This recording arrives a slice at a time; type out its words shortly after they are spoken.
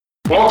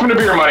Welcome to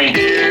Beer Money.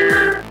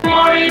 Beer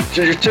Money.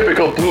 Your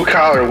typical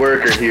blue-collar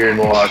worker here in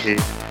Milwaukee.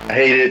 I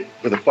hate it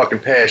with a fucking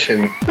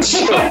passion.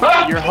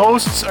 Your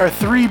hosts are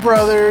three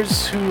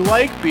brothers who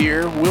like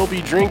beer, will be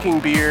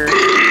drinking beer,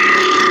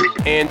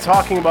 and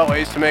talking about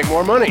ways to make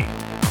more money.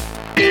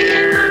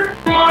 Beer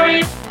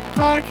Money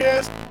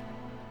Podcast.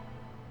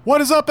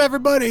 What is up,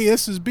 everybody?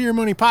 This is Beer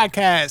Money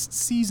Podcast,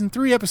 Season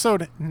 3,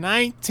 Episode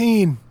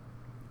 19.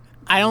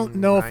 I don't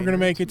know if we're going to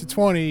make it to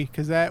 20,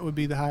 because that would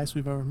be the highest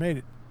we've ever made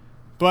it.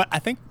 But I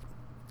think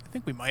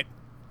we might.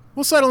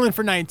 We'll settle in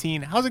for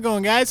 19. How's it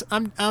going, guys?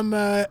 I'm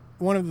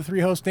one of the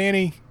three hosts,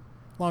 Danny,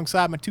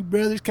 alongside my two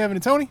brothers, Kevin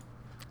and Tony.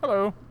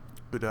 Hello.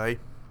 Good day.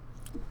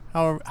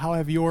 How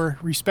have your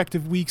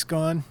respective weeks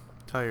gone?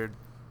 Tired,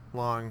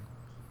 long,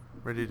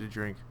 ready to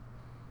drink.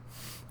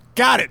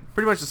 Got it.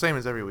 Pretty much the same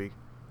as every week.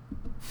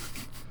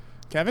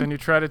 Kevin? Then you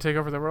try to take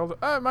over the world.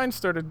 Mine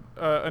started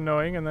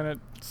annoying, and then it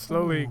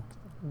slowly,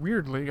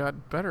 weirdly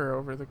got better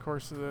over the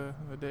course of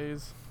the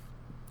days.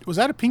 Was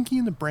that a Pinky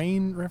in the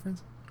Brain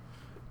reference?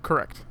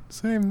 Correct.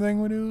 Same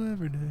thing we do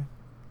every day.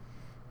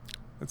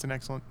 That's an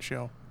excellent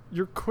show.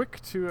 You're quick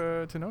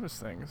to notice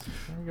things.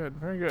 Very good.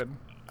 Very good.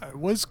 I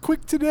was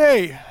quick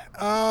today.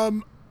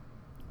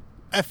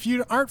 If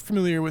you aren't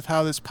familiar with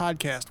how this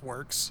podcast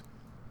works,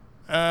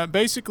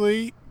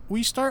 basically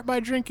we start by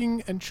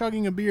drinking and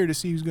chugging a beer to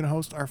see who's going to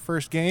host our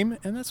first game,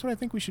 and that's what I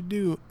think we should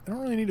do. I don't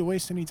really need to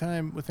waste any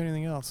time with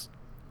anything else.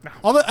 No.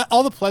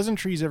 All the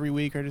pleasantries every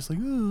week are just like,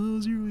 oh,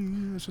 how's your week?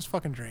 Let's just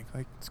fucking drink.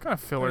 Like, it's kind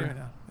of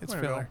filler. It's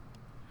filler.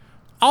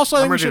 Also, I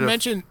think we should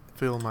mention,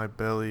 fill my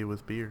belly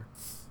with beer.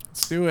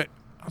 Let's do it.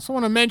 I also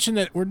want to mention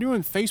that we're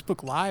doing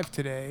Facebook Live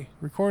today,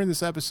 recording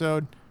this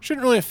episode.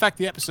 Shouldn't really affect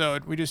the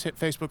episode. We just hit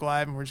Facebook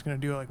Live, and we're just going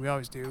to do it like we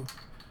always do.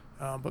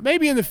 But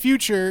maybe in the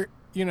future,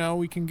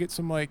 we can get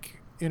some,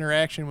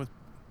 interaction with,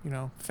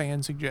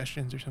 fan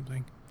suggestions or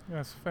something.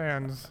 Yes,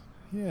 fans.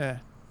 Yeah.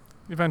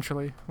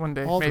 Eventually. One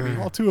day, maybe.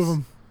 All two of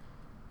them.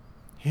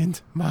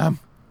 Hint, Mom.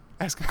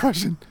 Ask a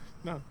question.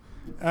 No.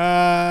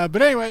 But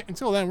anyway,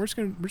 until then, we're just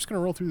gonna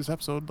roll through this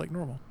episode like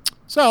normal.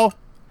 So,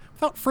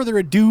 without further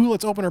ado,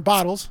 let's open our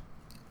bottles.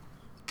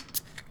 You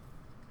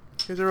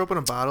guys ever open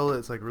a bottle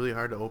that's really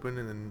hard to open,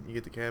 and then you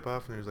get the cap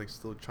off, and there's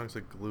still chunks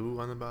of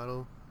glue on the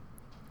bottle?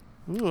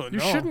 Ooh,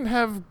 you shouldn't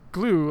have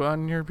glue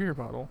on your beer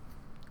bottle.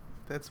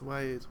 That's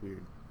why it's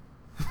weird.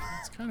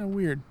 It's kind of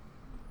weird.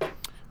 All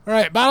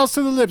right, bottles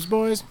to the lips,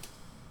 boys.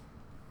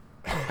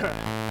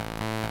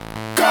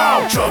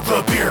 Go! Chug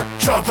the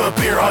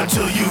beer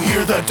until you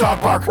hear the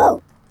dog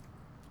bark.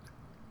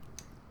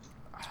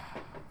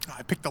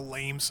 I picked a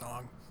lame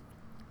song.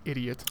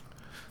 Idiot.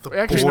 The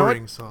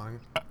boring song.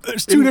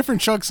 There's two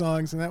different Chug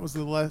songs, and that was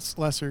the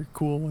lesser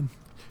cool one.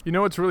 You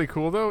know what's really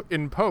cool, though?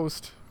 In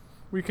post,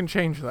 we can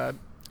change that.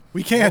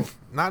 We can. Well,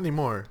 not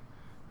anymore.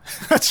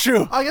 That's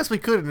true. I guess we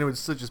could, and it would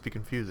still just be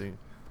confusing.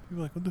 You'd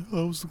be like, what the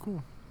hell was the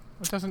cool?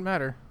 It doesn't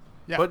matter.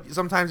 Yeah. But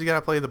sometimes you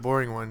gotta play the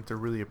boring one to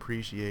really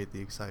appreciate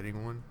the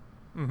exciting one.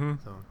 Mm-hmm.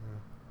 So,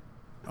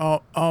 yeah.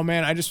 Oh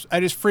man, I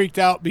just freaked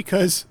out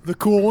because the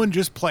cool one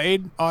just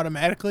played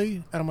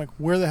automatically, and I'm like,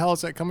 where the hell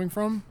is that coming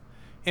from?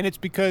 And it's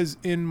because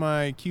in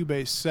my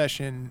Cubase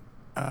session,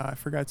 I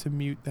forgot to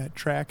mute that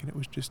track, and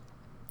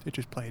it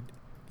just played.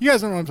 You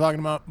guys don't know what I'm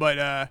talking about,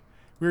 but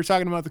we were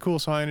talking about the cool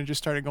song, and it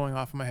just started going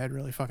off in my head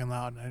really fucking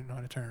loud, and I didn't know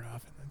how to turn it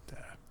off. And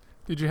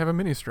did you have a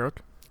mini stroke?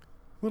 A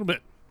little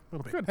bit.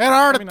 Good. Had a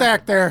heart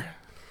attack there.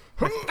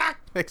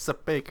 Makes a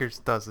baker's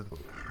dozen.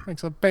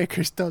 Makes a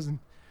baker's dozen.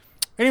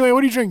 Anyway,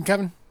 what are you drinking,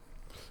 Kevin?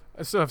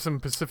 I still have some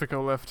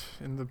Pacifico left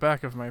in the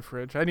back of my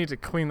fridge. I need to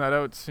clean that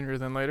out sooner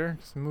than later,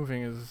 because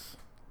moving is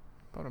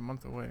about a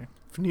month away.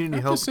 If you need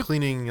any help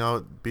cleaning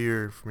out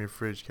beer from your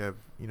fridge, Kev,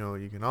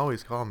 you can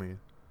always call me.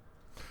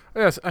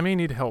 Yes, I may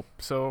need help.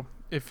 So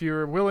if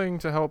you're willing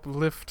to help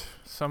lift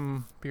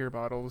some beer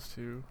bottles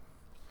to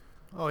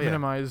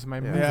minimize my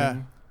moving. Yeah.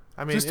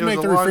 I mean, just to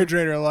make the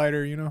refrigerator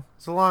lighter,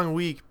 It's a long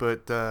week,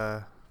 but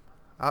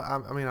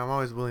I'm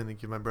always willing to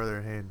give my brother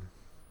a hand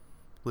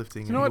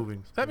lifting and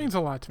moving. That means a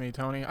lot to me,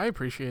 Tony. I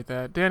appreciate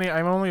that. Danny,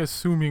 I'm only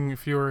assuming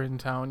if you were in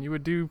town, you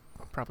would do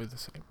probably the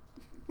same.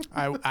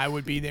 I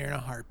would be there in a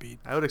heartbeat.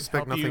 I would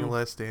expect nothing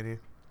less, Danny.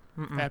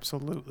 Mm-mm.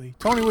 Absolutely.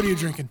 Tony, what are you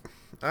drinking?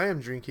 I am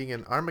drinking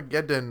an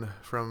Armageddon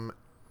from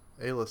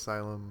Ale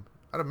Asylum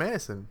out of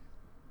Madison.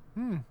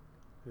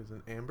 It's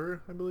an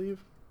amber, I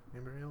believe.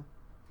 Amber ale.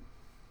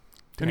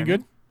 Any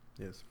good?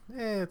 Yes.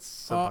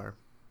 It's subpar.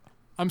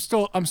 I'm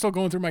still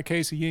going through my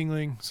case of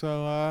Yingling,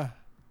 so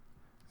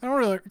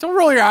don't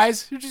roll your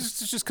eyes.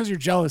 It's just because you're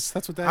jealous.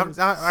 That's what that is.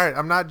 All right,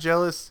 I'm not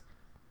jealous.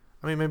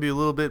 I mean, maybe a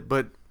little bit,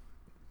 but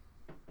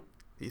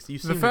you seem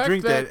to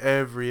drink that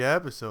every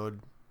episode.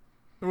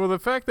 Well, the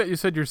fact that you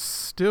said you're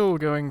still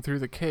going through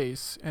the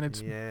case and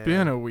it's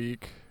been a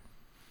week.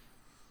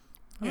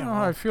 I don't know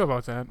how I feel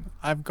about that.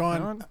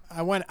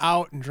 I went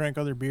out and drank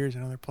other beers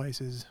in other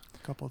places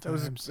a couple of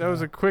times. That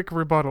was a quick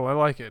rebuttal. I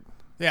like it.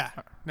 Yeah.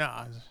 No,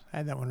 I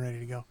had that one ready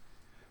to go.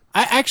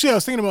 I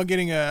was thinking about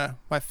getting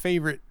my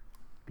favorite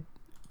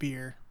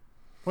beer.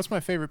 What's my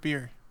favorite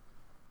beer?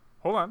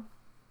 Hold on.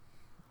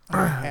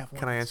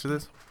 Can I answer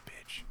this?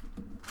 Bitch.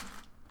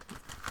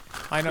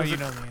 I know you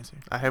know the answer.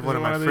 I have Is one it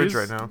in my of fridge these?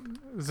 right now.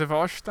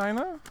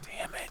 Zwolsteiner?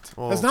 Damn it.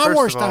 Well, That's not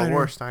first of all, Warsteiner.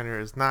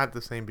 Warsteiner is not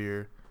the same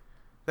beer.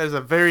 That is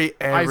a very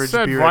I average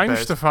said beer at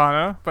best.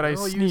 Weinstefana, but I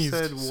No, you sneezed,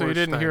 said so you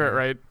didn't hear it Warsteiner.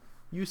 right.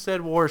 You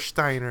said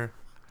Warsteiner.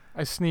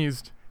 I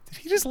sneezed. Did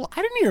he just?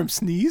 I didn't hear him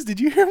sneeze. Did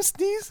you hear him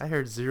sneeze? I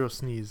heard zero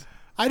sneeze.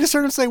 I just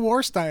heard him say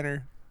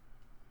Warsteiner.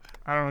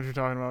 I don't know what you're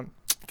talking about.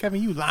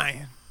 Kevin, you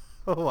lying.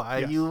 Why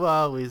Yeah. you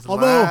always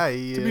Although,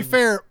 lying? to be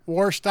fair,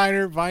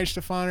 Warsteiner,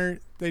 Weinstefaner,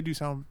 they do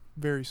sound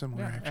very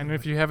similar. Yeah, actually. and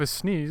if you have a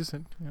sneeze,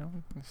 it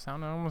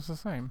sound almost the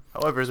same.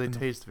 However, they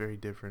taste very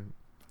different.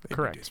 They do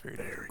correct. taste very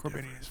different.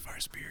 Corbinian is far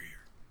superior.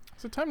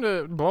 Is it time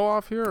to blow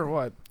off here or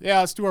what? Yeah,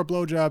 let's do our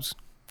blowjobs.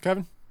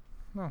 Kevin?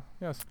 No,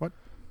 yes. What?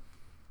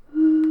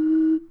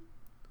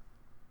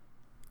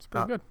 It's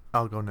pretty good.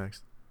 I'll go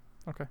next.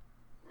 Okay.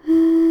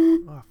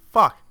 Oh,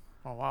 fuck.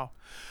 Oh, wow.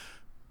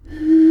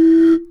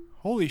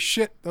 Holy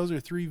shit. Those are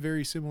 3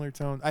 very similar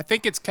tones. I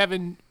think it's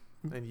Kevin.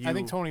 And you. I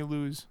think Tony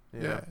lose.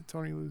 Yeah.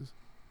 Tony lose.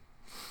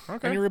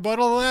 Okay. Any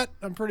rebuttal to that?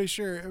 I'm pretty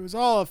sure. It was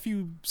all a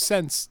few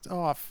cents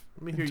off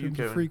Let me in hear you, terms of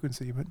Kevin.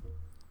 frequency, but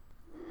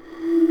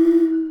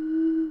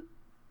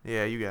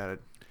Yeah, you got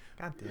it.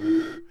 God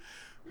damn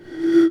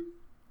it.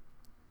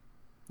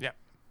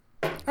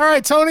 all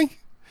right, Tony,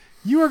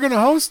 you are going to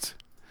host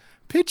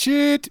Pitch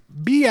It,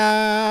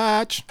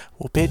 Biatch.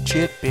 Well, pitch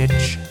it,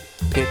 bitch.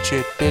 Pitch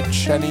it,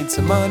 bitch. I need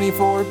some money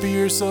for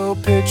beer, so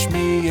pitch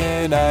me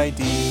an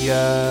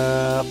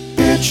idea,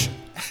 bitch.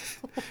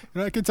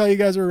 And I can tell you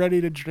guys are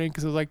ready to drink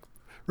because I was like,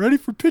 ready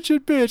for Pitch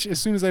It, bitch. As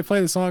soon as I play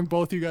the song,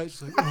 both you guys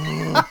just like,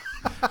 oh,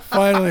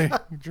 finally,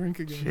 drink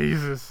again.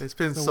 Jesus. It's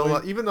been So so wait-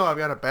 long. Even though I've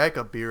got a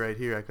backup beer right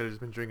here, I could have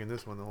just been drinking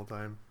this one the whole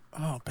time.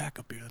 Oh,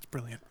 backup beer. That's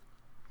brilliant.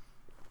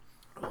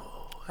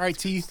 All right,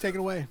 T, take it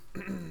away.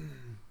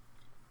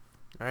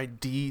 All right,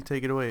 D,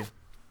 take it away.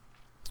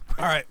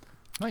 All right.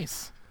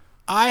 Nice.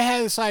 I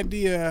had this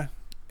idea,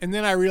 and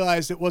then I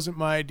realized it wasn't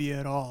my idea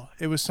at all.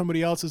 It was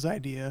somebody else's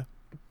idea,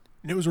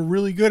 and it was a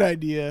really good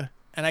idea,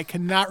 and I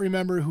cannot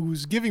remember who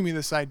was giving me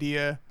this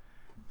idea,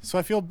 so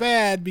I feel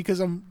bad because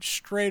I'm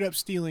straight up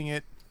stealing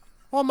it.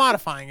 Well,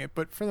 modifying it,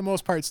 but for the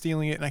most part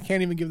stealing it, and I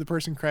can't even give the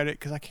person credit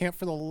because I can't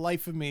for the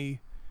life of me.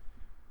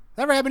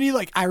 That ever happened to you?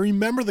 Like, I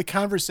remember the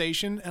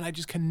conversation, and I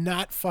just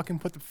cannot fucking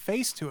put the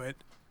face to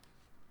it.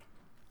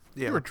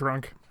 Yeah, You were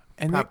drunk.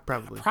 And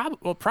Probably.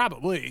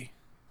 Probably.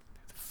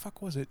 The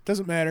fuck was it?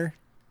 Doesn't matter,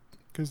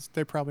 because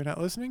they're probably not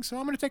listening. So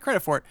I'm going to take credit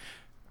for it.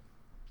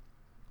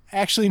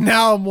 Actually,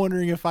 now I'm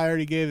wondering if I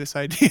already gave this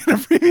idea in a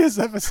previous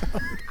episode.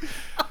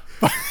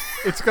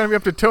 It's going to be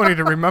up to Tony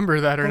to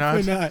remember that or not.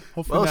 Hopefully not.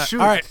 Hopefully well, not.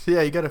 shoot. All right.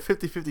 Yeah, you got a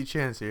 50-50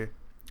 chance here.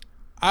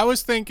 I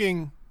was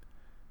thinking.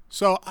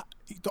 So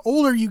the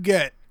older you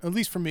get, at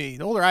least for me,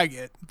 the older I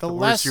get, the Worse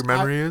less your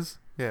memory is?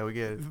 Yeah, we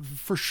get it.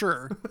 for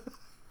sure.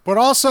 But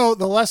also,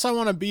 the less I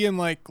want to be in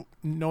like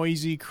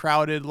noisy,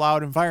 crowded,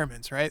 loud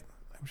environments, right?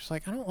 I'm just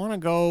like, I don't want to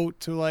go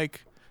to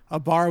like a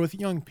bar with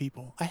young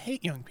people. I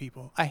hate young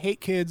people. I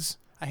hate kids.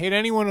 I hate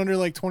anyone under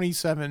like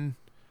 27.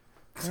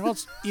 They're all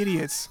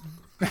idiots.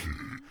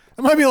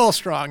 That might be a little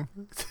strong.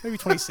 Maybe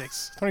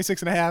 26.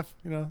 26 and a half,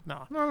 No.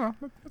 No,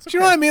 that's Do you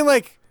know what I mean?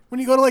 Like,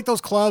 when you go to like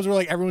those clubs where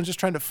like everyone's just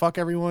trying to fuck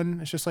everyone,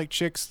 it's just like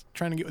chicks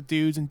trying to get with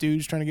dudes and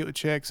dudes trying to get with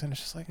chicks, and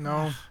it's just like,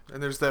 No.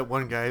 And there's that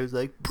one guy who's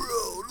like, bro,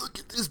 look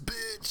at this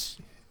bitch.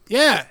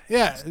 yeah,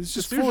 it's It's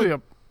just usually full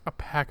of, a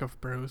pack of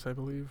bros, I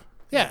believe.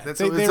 yeah. That's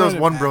they it's run those it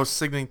one back. bro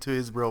signaling to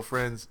his bro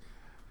friends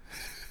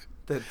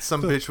that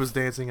some bitch was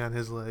dancing on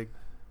his leg.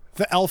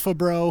 The alpha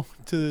bro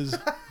to his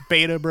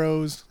beta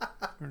bros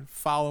or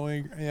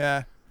following.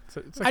 Yeah,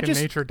 It's I like a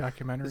just- nature His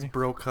documentary.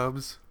 bro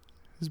cubs.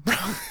 his bro.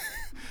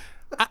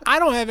 I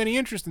don't have any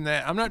interest in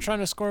that. I'm not trying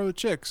to score with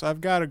chicks. I've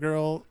got a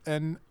girl,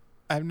 and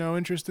I have no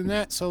interest in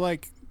that. So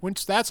like,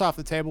 once that's off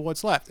the table,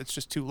 what's left? It's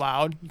just too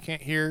loud. You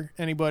can't hear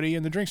anybody,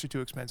 and the drinks are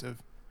too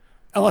expensive.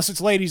 Unless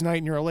it's ladies' night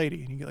and you're a lady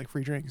and you get like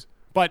free drinks.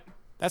 But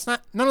that's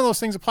not. None of those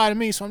things apply to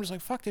me. So I'm just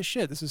like, fuck this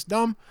shit. This is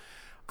dumb.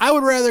 I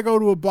would rather go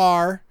to a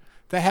bar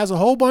that has a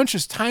whole bunch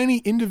of tiny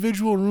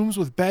individual rooms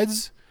with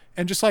beds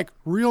and just like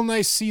real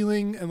nice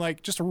ceiling and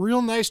like just a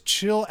real nice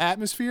chill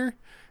atmosphere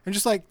and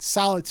just like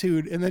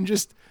solitude, and then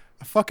just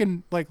a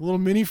fucking like little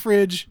mini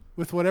fridge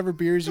with whatever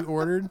beers you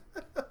ordered.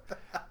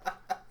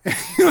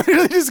 You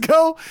literally just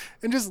go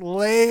and just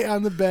lay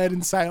on the bed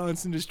in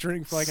silence and just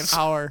drink for like an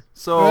hour.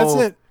 So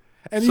That's it.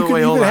 And you so can wait,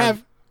 even hold on.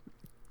 have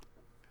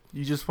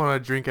You just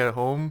want to drink at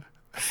home?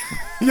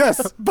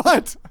 yes,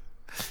 but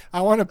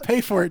I want to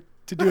pay for it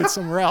to do it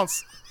somewhere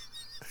else.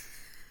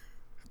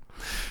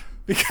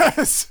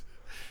 Because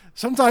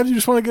sometimes you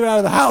just want to get out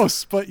of the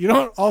house, but you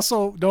don't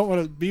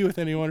want to be with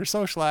anyone or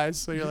socialize.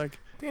 So you're like,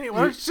 Danny,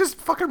 why don't you just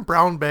fucking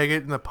brown bag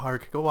it in the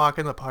park? Go walk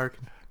in the park.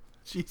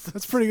 Jesus.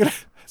 that's pretty good.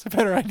 That's a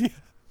better idea.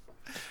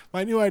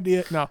 My new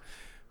idea, no.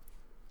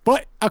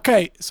 But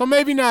okay, so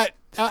maybe not.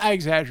 I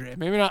exaggerate.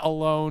 Maybe not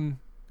alone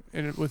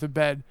with a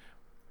bed,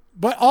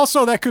 But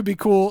also that could be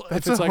cool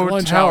That's if it's a like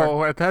lunch hour.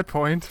 hotel at that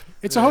point.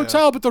 It's a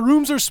hotel, but the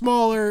rooms are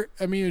smaller.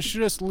 I mean, it's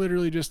just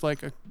literally just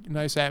like a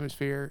nice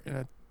atmosphere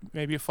and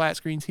maybe a flat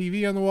screen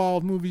TV on the wall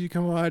of movies you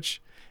can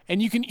watch.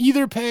 And you can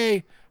either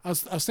pay. I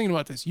was thinking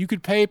about this. You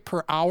could pay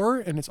per hour,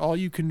 and it's all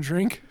you can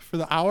drink for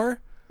the hour,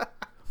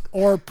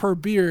 or per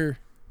beer.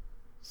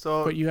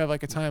 So, but you have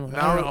like a time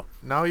limit.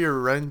 Now you're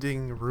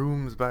renting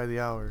rooms by the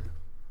hour,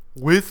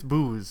 with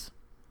booze.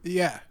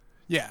 Yeah.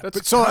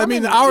 That's so I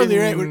mean, the hourly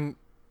rate would.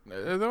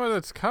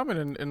 That's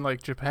common in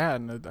like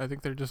Japan. I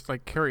think they're just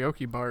like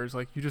karaoke bars.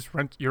 Like you just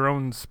rent your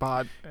own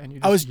spot and you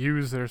just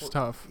use their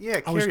stuff.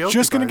 Yeah, I was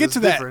just gonna get to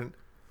different. that.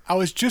 I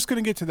was just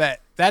gonna get to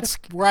that. That's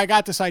where I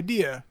got this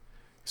idea.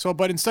 So,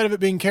 but instead of it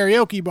being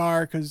karaoke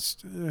bar, because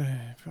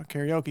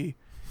karaoke,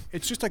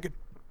 it's just like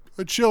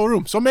a chill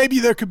room. So maybe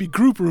there could be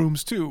group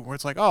rooms too, where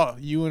it's like, oh,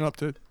 you and up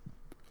to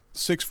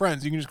 6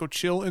 friends, you can just go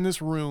chill in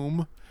this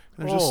room.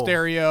 There's a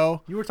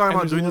stereo. You were talking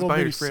about doing this by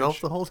yourself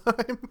fridge. the whole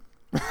time?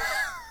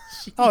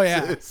 Oh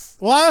yeah.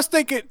 Well, I was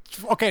thinking.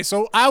 Okay,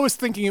 so I was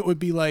thinking it would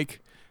be like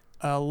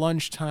a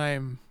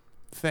lunchtime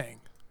thing.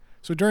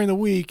 So during the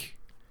week,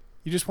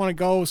 you just want to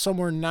go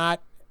somewhere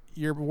not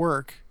your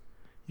work.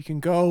 You can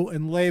go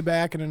and lay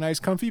back in a nice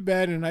comfy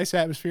bed in a nice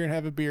atmosphere and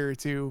have a beer or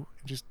two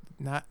and just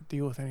not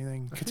deal with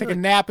anything. You can take a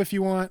nap if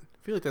you want.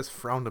 I feel like that's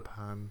frowned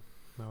upon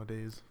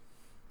nowadays.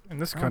 In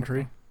this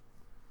country.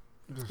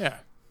 Yeah.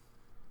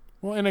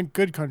 Well, in a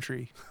good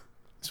country,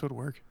 this would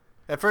work.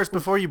 At first,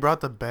 before you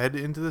brought the bed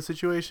into the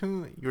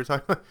situation, you were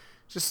talking about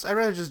I'd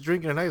rather just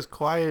drink in a nice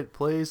quiet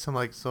place. I'm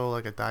like, so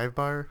like a dive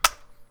bar?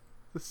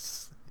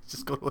 Just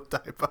go to a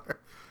dive bar.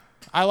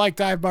 I like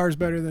dive bars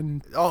better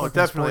than. Oh,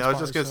 definitely. I was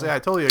just going to bars, say, I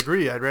totally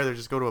agree. I'd rather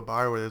just go to a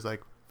bar where there's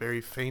like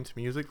very faint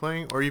music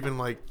playing, or even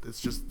like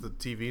it's just the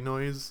TV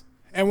noise.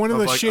 And one of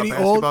the like shitty a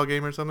basketball old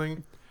game or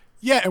something.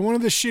 Yeah, and one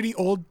of the shitty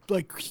old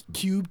like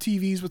cube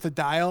TVs with a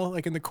dial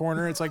like in the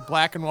corner. It's like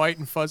black and white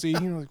and fuzzy. You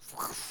know, like,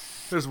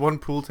 there's one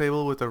pool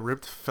table with a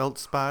ripped felt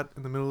spot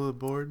in the middle of the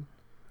board.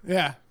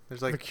 Yeah.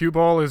 There's like the cue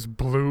ball is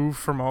blue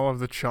from all of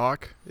the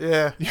chalk.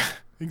 Yeah. Yeah,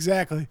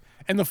 exactly.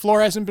 And the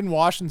floor hasn't been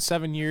washed in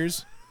 7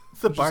 years.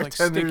 The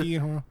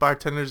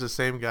bartender's the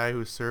same guy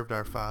who served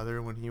our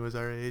father when he was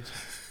our age.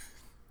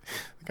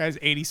 The guy's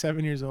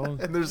 87 years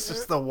old. And there's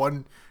just the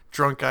one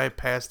drunk guy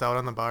passed out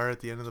on the bar at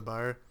the end of the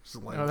bar.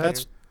 Oh,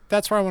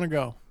 that's where I want to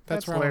go.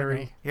 That's where Larry. I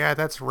wanna go. Yeah,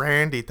 that's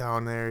Randy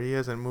down there. He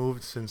hasn't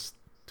moved since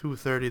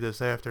 2:30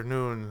 this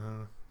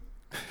afternoon.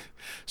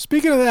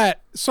 Speaking of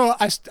that, so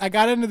I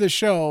got into the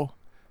show.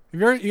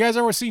 You guys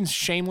ever seen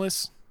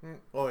Shameless?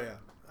 Oh yeah,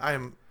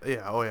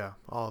 oh yeah,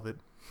 all of it.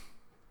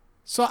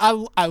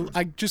 So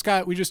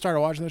we just started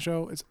watching the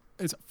show.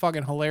 It's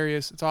fucking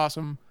hilarious. It's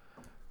awesome.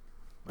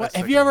 But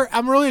have you ever?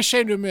 I'm really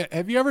ashamed to admit.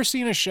 Have you ever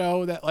seen a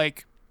show that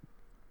like?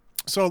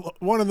 So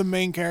one of the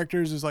main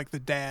characters is like the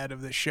dad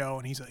of the show,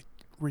 and he's like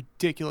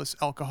ridiculous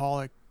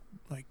alcoholic,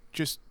 like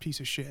just piece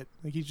of shit.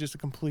 Like he's just a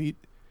complete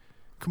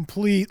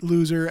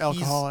loser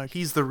alcoholic.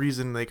 He's the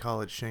reason they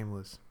call it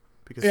Shameless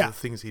because of the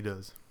things he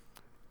does.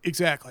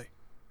 Exactly.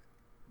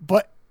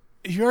 But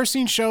have you ever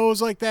seen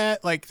shows like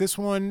that, like this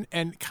one,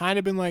 and kind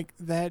of been like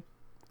that?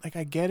 Like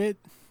I get it.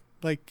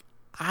 Like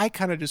I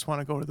kind of just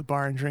want to go to the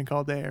bar and drink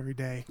all day, every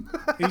day.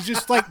 He's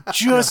just like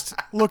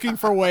looking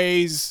for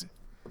ways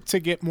to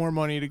get more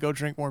money to go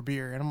drink more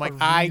beer, and I'm like,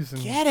 I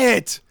get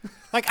it.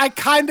 Like I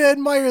kind of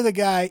admire the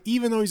guy,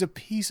 even though he's a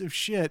piece of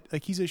shit.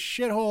 Like he's a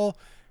shithole,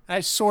 and I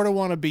sort of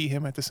want to be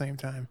him at the same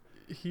time.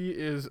 He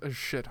is a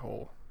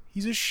shithole.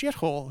 He's a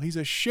shithole. He's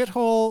a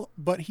shithole,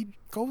 but he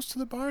goes to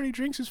the bar and he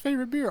drinks his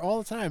favorite beer all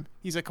the time.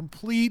 He's a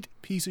complete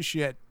piece of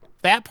shit.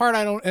 That part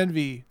I don't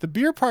envy. The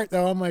beer part,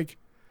 though, I'm like,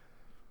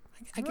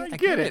 I get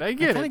it. I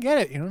kind of get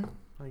it, you know?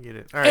 I get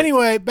it. All right.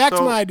 Anyway, back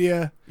to my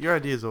idea. Your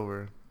idea's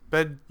over.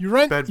 Bed. You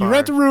rent bed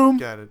a room.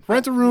 Got it.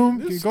 Rent a room.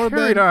 This You go to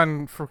carried bed.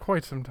 on for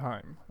quite some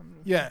time.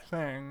 Yeah.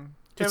 Saying.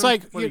 It's Kevin,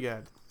 like what do you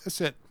got?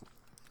 That's it.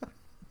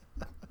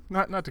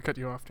 Not to cut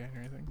you off, Dan, or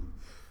anything.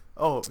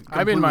 Oh,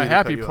 I'm in my completely to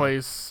happy cut you off.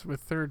 place with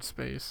third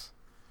space.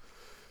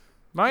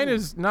 Mine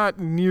is not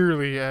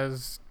nearly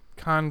as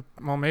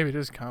well, maybe it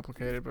is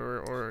complicated, but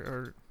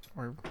or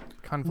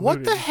convoluted.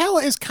 What the hell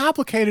is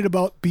complicated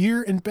about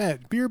beer and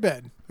bed? Beer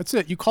bed. That's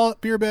it. You call it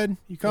beer bed.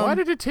 You come. Why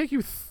did it take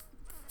you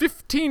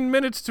 15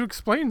 minutes to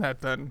explain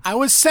that then? I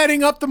was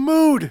setting up the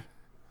mood.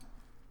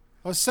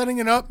 I was setting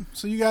it up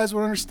so you guys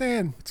would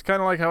understand. It's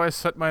kind of like how I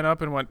set mine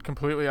up and went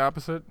completely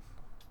opposite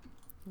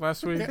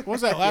last week. What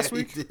was that last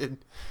week? You did.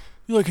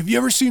 You're like, have you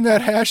ever seen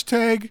that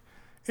hashtag?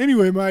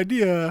 Anyway, my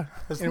idea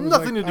Has and it was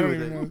nothing like, to do I with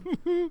don't it.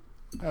 even know.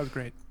 That was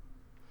great.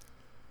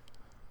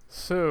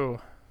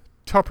 So,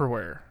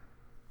 Tupperware.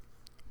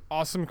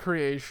 Awesome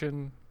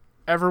creation.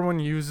 Everyone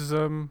uses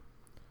them.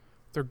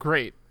 They're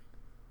great.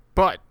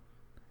 But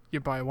you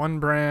buy one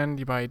brand,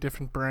 you buy a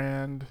different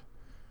brand.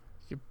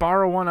 You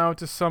borrow one out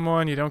to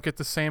someone, you don't get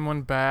the same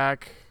one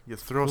back. You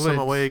throw some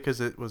away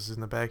because it was in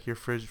the back of your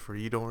fridge for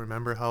you don't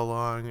remember how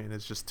long, and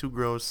it's just too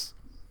gross.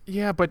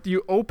 Yeah, but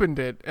you opened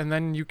it, and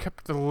then you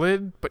kept the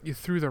lid, but you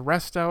threw the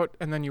rest out,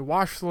 and then you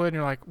washed the lid, and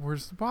you're like,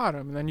 where's the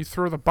bottom? And then you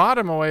throw the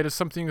bottom away to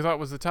something you thought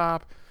was the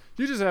top.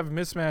 You just have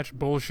mismatched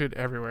bullshit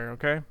everywhere,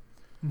 okay?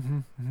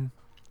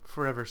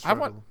 Forever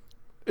struggle.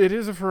 It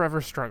is a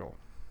forever struggle.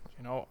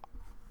 You know,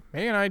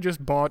 May and I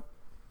just bought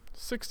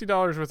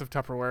 $60 worth of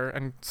Tupperware,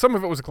 and some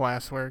of it was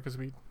glassware, because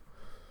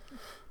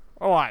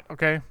a lot,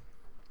 okay?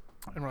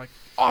 And we're like,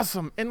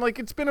 awesome. And like,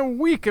 it's been a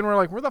week, and we're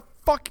like, where the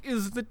fuck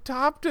is the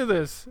top to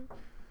this?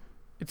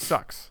 It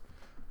sucks.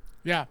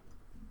 Yeah.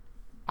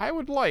 I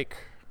would like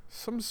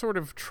some sort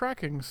of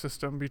tracking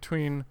system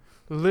between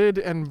lid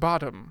and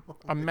bottom.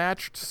 A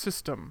matched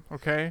system,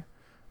 okay?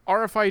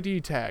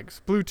 RFID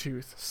tags,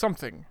 Bluetooth,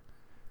 something.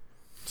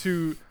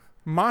 To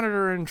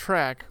monitor and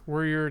track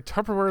where your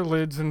Tupperware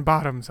lids and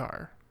bottoms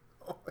are.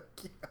 Oh my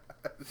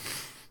god.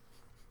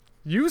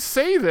 You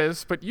say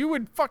this, but you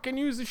would fucking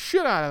use the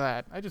shit out of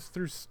that. I just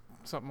threw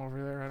something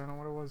over there. I don't know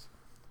what it was.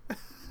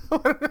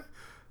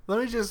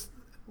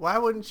 Why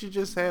wouldn't you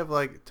just have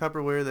like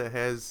Tupperware that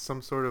has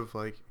some sort of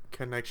like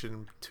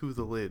connection to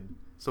the lid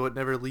so it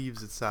never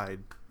leaves its side?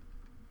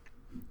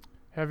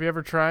 Have you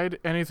ever tried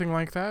anything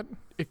like that?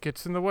 It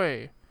gets in the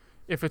way.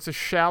 If it's a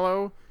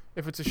shallow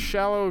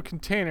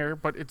container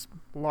but it's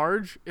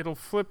large, it'll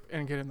flip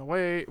and get in the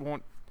way. It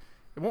won't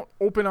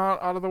open out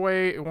of the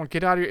way. It won't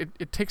get out of your.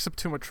 It takes up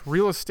too much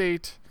real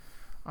estate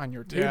on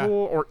your table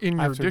or in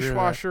your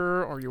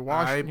dishwasher or you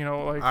wash.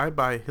 I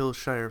buy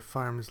Hillshire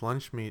Farms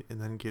lunch meat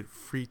and then get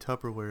free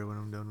Tupperware when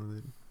I'm done with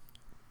it.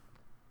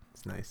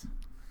 It's nice.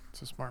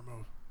 It's a smart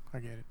move. I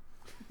get it.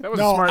 That was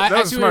a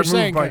smart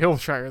move by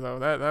Hillshire, though.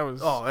 That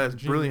was that's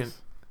genius. brilliant.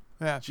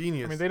 Yeah,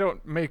 genius. I mean, they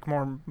don't make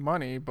more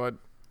money, but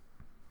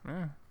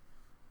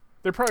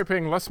they're probably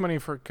paying less money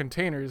for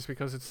containers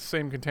because it's the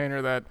same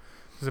container that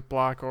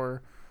Ziploc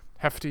or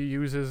Hefty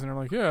uses, and they're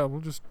like, yeah,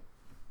 we'll just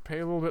pay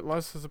a little bit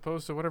less as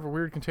opposed to whatever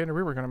weird container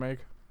we were going to make.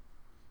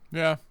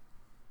 Yeah.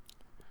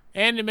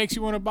 And it makes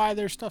you want to buy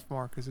their stuff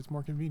more because it's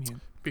more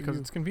convenient. Because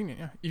it's convenient,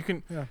 yeah. You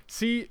can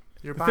see...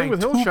 You're the buying thing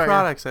with two Hillshire,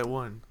 products at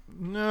one.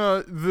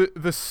 No,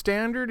 the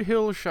standard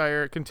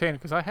Hillshire container,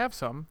 because I have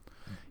some,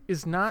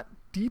 is not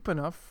deep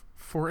enough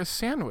for a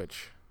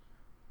sandwich.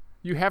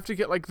 You have to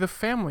get like the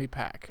family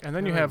pack, and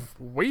then you have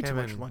way too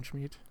much lunch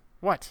meat.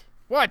 What?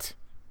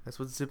 That's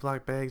what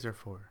Ziploc bags are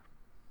for.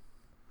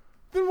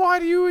 Then why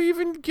do you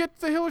even get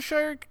the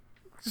Hillshire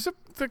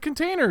the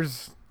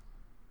containers?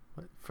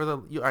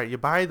 You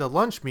buy the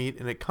lunch meat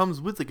and it comes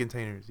with the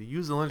containers. You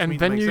use the lunch meat and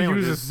then to make you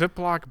sandwiches. use a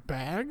Ziploc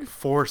bag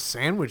For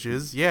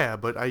sandwiches, yeah,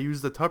 but I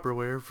use the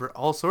Tupperware for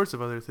all sorts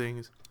of other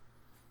things.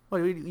 What,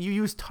 you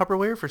use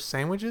Tupperware for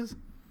sandwiches?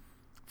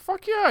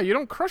 Fuck yeah, you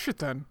don't crush it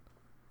then.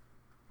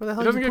 Where the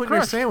hell It do doesn't you get put in your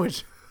crushed.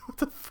 sandwich? What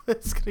the fuck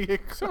is gonna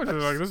get crushed?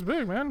 Sandwiches are like this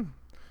big, man.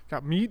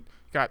 Got meat,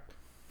 got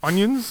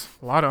onions,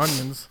 a lot of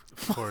onions,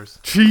 Of course.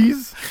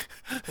 cheese,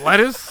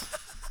 lettuce.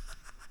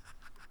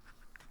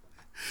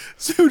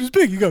 Sandwich is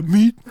big. You got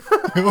meat,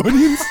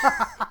 onions.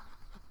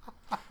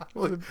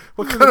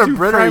 What kind of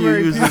bread are you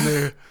using there? I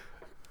use a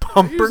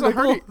Pumpernickel?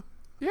 hearty-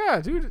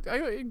 Yeah, dude,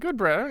 I eat good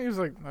bread. I don't use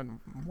like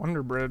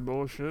Wonder Bread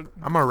bullshit.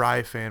 I'm a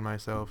rye fan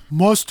myself.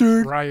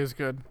 Mustard, Rye is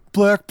good.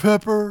 black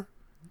pepper,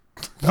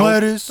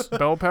 lettuce,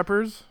 Bell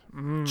peppers,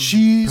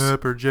 cheese,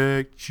 Pepper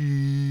jack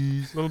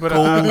cheese. a little bit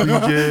Colby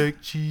of.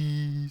 jack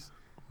cheese.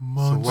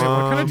 Wait, what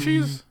kind of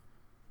cheese?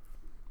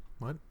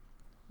 What?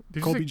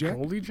 Did Colby you say Jack?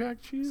 Goldie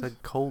Jack cheese? Said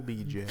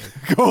Colby jack.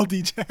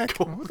 Goldie Jack.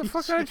 What the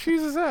fuck kind of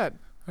cheese is that?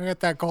 I got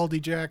that Goldie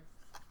Jack.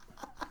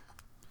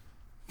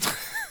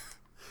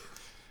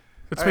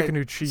 Let's All make right, a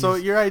new cheese. So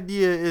your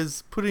idea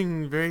is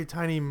putting very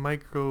tiny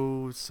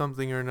micro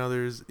something or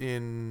anothers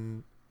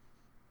in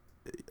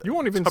you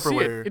won't even see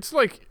Tupperware. it. It's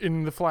like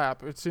in the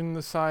flap. It's in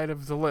the side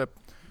of the lip.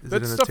 Is That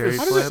it in the stuff terry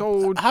is flap?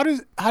 sold. How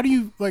do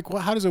you like?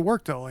 How does it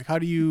work though? Like, how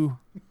do you?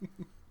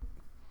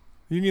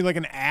 You need like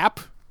an app.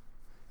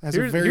 As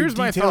a very Here's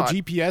my detailed thought.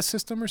 GPS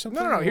system or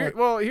something. No. Or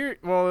Here,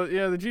 what?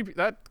 yeah, the GP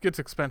that gets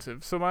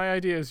expensive. So my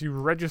idea is you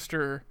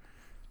register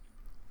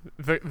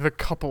the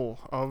couple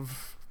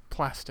of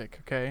plastic.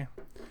 Okay,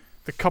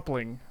 the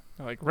coupling.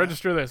 Like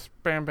register this.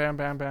 Bam, bam,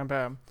 bam, bam,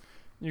 bam.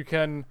 You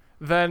can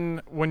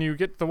then when you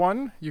get the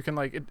one, you can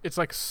like it's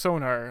like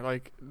sonar.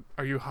 Like,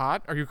 are you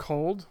hot? Are you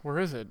cold? Where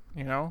is it?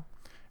 You know,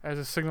 as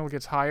the signal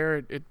gets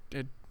higher, it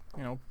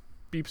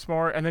beeps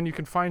more, and then you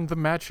can find the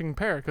matching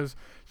pair because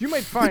you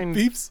might find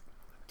beeps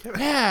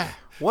yeah.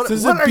 What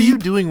Does are it you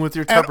beep doing with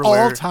your at Tupperware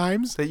all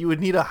times. that you would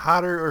need a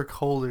hotter or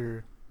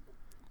colder?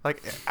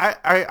 Like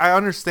I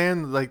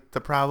understand like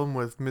the problem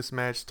with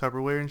mismatched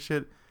Tupperware and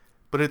shit,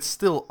 but it's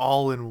still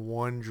all in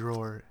one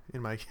drawer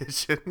in my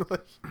kitchen.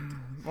 Like,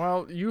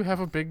 Well, you have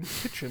a big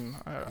kitchen.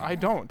 I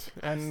don't,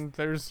 and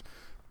there's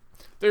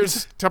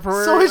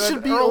Tupperware. so it that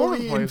should be are all over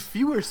the only in place.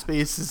 fewer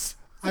spaces.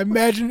 I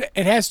imagine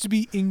it has to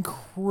be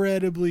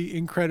incredibly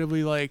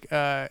like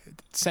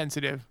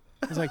sensitive.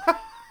 It's like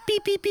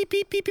beep beep beep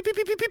beep beep beep beep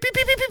beep beep beep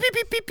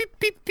beep beep beep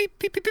beep beep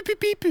beep beep beep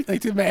beep beep,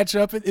 like to match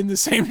up in the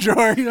same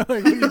drawer. You know,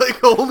 like like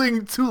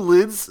holding two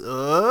lids.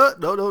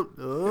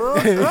 No.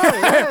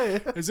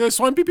 Hey. is this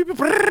one? Beep beep beep.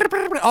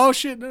 Oh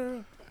shit!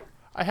 No.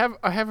 I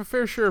have a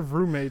fair share of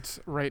roommates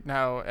right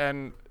now,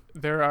 and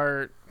there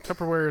are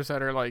Tupperwares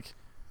that are like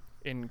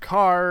in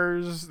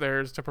cars.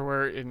 There's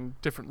Tupperware in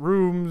different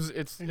rooms.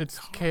 It's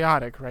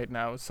chaotic right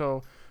now.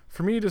 So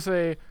for me to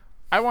say,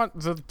 I want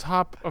the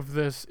top of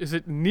this. Is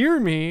it near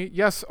me?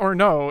 Yes or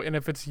no? And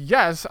if it's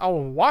yes, I'll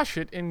wash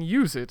it and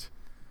use it.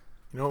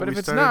 You know what But we if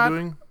it's started not-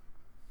 doing?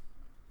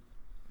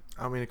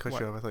 I don't mean to cut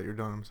What? you off. I thought you were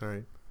done. I'm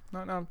sorry.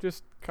 No,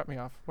 just cut me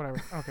off.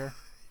 Whatever. I don't care.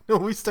 You know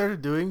what we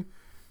started doing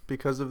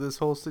because of this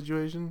whole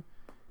situation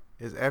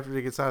is after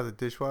it gets out of the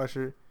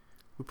dishwasher,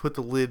 we put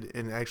the lid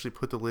and actually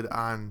put the lid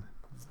on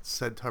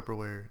said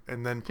Tupperware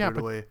and then put Yeah, it but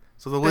away.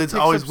 So the That lid's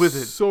takes always up with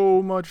it.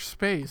 So much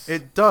space.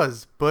 It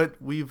does, but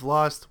we've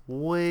lost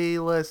way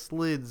less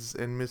lids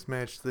and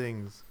mismatched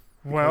things.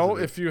 Well, of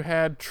it. if you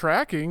had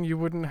tracking, you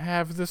wouldn't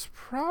have this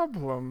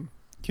problem.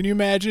 Can you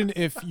imagine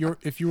if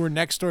you were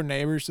next door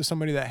neighbors to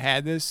somebody that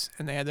had this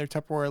and they had their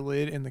Tupperware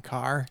lid in the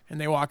car and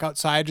they walk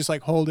outside just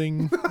like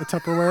holding the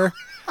Tupperware,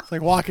 it's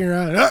like walking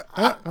around.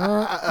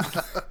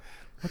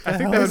 I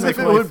think that As would if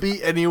make it life. would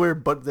be anywhere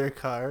but their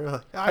car.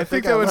 Like, I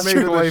think I that would left make it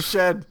in the life-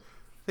 shed.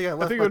 I think I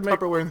left think my it would make-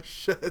 Tupperware in the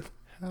shed.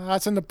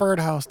 That's in the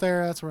birdhouse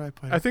there. That's where I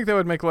put it. I think that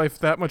would make life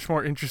that much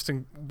more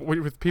interesting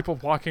with people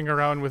walking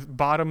around with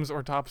bottoms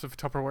or tops of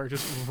Tupperware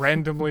just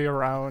randomly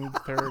around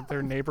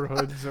their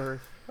neighborhoods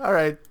or. All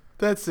right,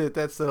 that's it.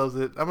 That settles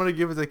it. I'm gonna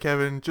give it to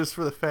Kevin just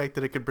for the fact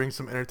that it could bring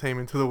some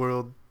entertainment to the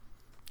world.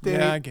 Danny,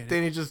 Yeah, I get it.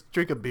 Danny, just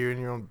drink a beer in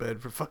your own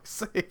bed for fuck's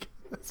sake.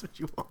 That's what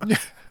you want.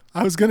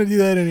 I was gonna do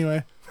that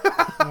anyway.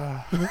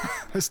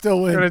 I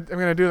still win. I'm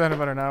gonna do that in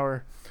about an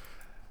hour.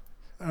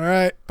 All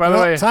right. By the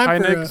Well, way, time hi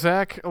for, Nick,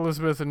 Zach,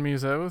 Elizabeth, and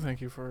Mizo. Thank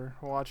you for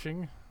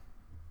watching.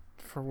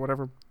 For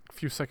whatever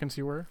few seconds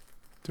you were.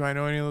 do I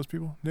know any of those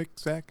people? Nick,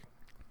 Zach.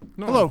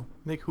 No, Hello.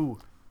 Nick, who?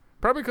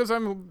 Probably because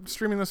I'm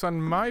streaming this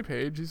on my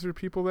page. These are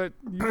people that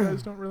you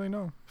guys don't really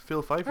know.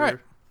 Phil Pfeiffer. All right.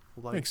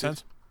 liked Makes it.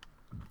 sense.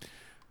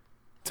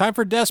 Time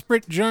for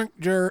desperate drunk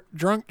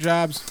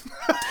jobs.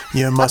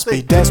 You must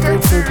be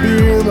desperate for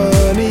beer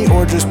money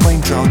or just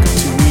plain drunk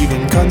to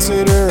even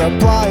consider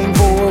applying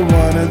for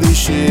one of these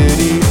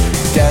shitty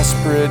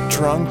desperate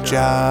drunk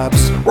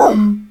jobs.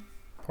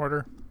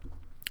 Porter.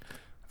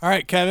 All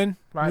right, Kevin.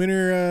 Right.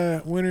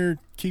 Winner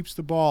keeps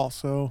the ball.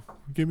 So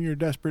give me your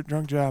desperate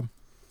drunk job.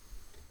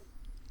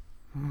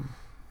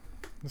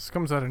 This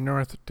comes out of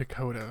North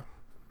Dakota.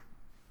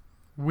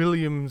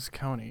 Williams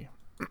County.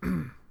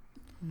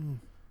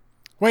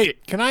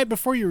 Wait, can I,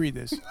 before you read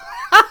this,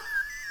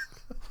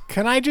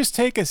 can I just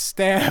take a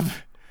stab,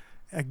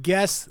 a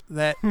guess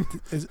that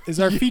is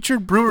our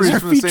featured brewery is our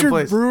from the same featured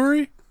place.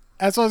 brewery?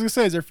 That's what I was gonna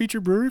say. Is our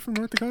featured brewery from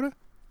North Dakota?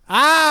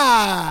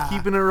 Ah,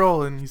 Keeping it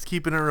rolling. He's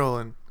keeping it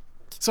rolling.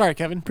 sorry,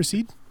 Kevin.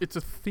 Proceed. It's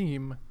a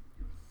theme.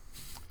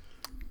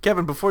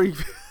 Kevin, before you...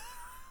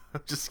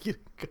 I'm just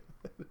kidding.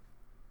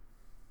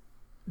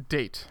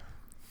 Date.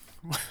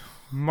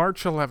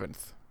 March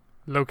 11th.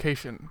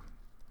 Location.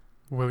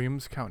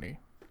 Williams County.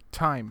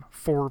 Time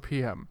 4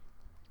 p.m.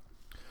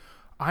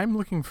 I'm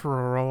looking for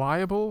a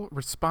reliable,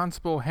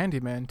 responsible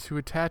handyman to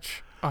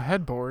attach a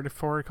headboard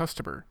for a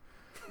customer.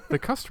 The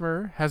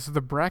customer has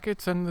the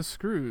brackets and the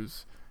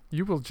screws.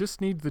 You will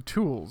just need the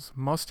tools.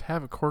 Must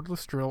have a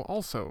cordless drill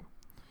also.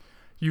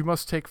 You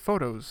must take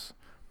photos,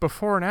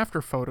 before and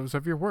after photos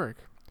of your work.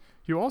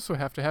 You also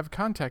have to have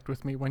contact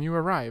with me when you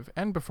arrive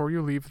and before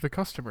you leave the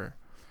customer.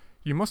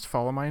 You must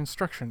follow my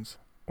instructions,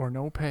 or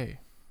no pay.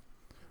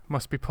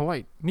 Must be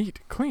polite,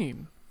 neat,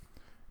 clean.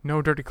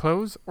 No dirty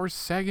clothes or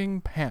sagging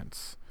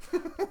pants.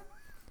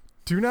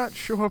 Do not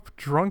show up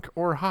drunk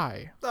or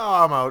high.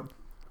 Oh, I'm out.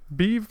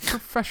 Be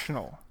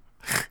professional.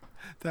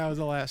 That was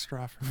the last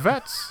straw. For me.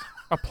 Vets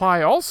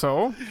apply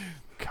also.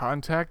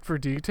 Contact for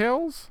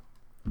details.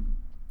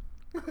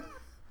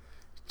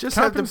 Just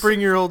have to Compens-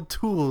 bring your old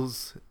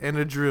tools and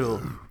a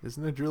drill.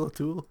 Isn't a drill a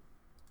tool?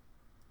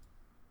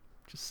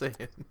 Just saying.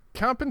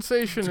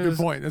 Compensation That's a good is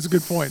point. That's a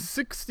good point.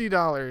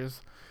 $60.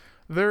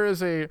 There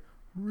is a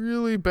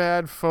really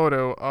bad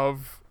photo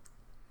of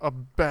a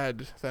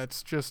bed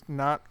that's just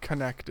not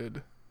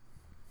connected.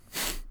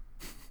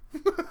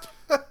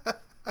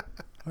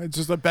 It's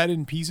just a bed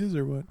in pieces,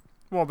 or what?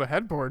 Well, the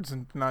headboard's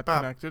not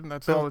Bob, connected, and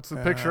that's Bill, all it's the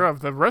picture of.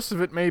 The rest of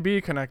it may be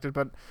connected,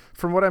 but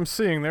from what I'm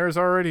seeing, there is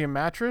already a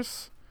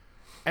mattress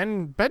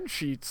and bed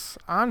sheets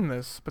on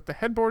this, but the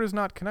headboard is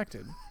not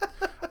connected.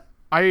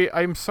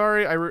 I'm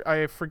sorry,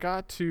 I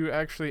forgot to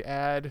actually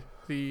add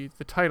the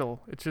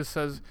title. It just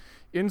says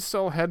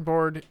install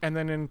headboard, and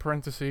then in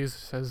parentheses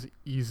says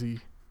easy.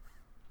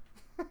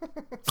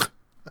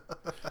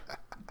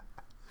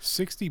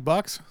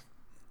 $60?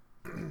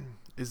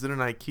 Is it an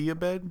IKEA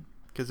bed?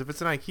 Because if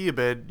it's an IKEA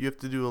bed, you have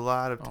to do a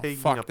lot of Oh, taking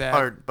fuck that.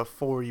 apart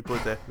before you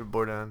put that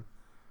headboard on.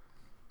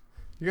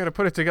 You got to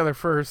put it together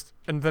first,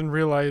 and then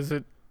realize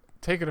it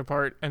take it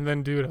apart, and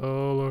then do it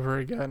all over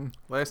again.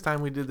 Last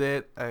time we did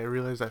that, I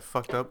realized I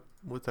fucked up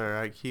with our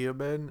IKEA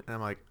bed, and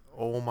I'm like,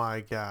 oh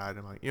my god.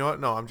 I'm like, you know what?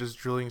 No, I'm just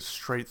drilling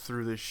straight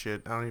through this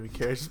shit. I don't even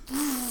care. Just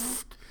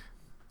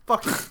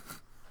fuck it.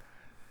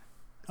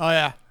 Oh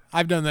yeah,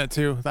 I've done that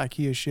too with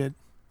IKEA shit.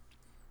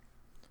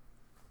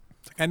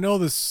 It's like, I know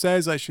this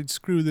says I should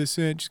screw this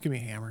in. Just give me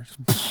a hammer.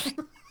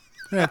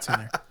 That's in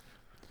there.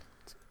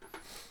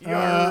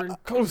 You're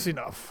close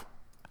enough.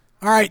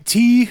 All right,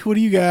 T, what do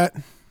you got?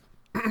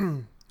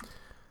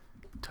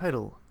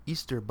 Title: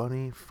 Easter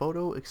Bunny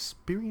Photo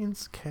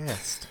Experience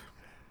Cast.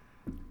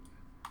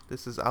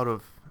 This is out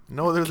of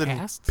no other than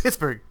Cast?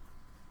 Pittsburgh.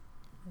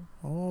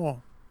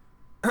 Oh,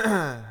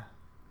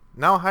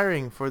 Now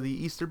hiring for the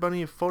Easter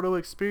Bunny Photo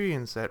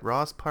Experience at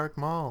Ross Park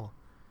Mall.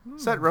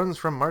 Set runs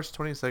from March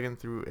 22nd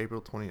through April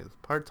 20th.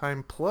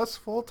 Part-time plus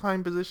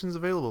full-time positions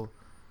available.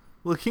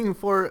 Looking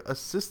for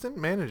assistant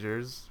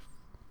managers,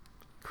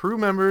 crew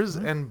members,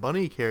 and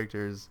bunny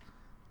characters.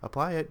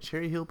 Apply at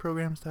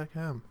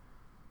cherryhillprograms.com.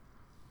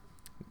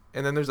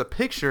 And then there's a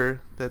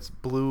picture that's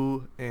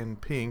blue and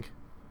pink.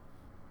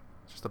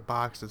 Just a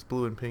box that's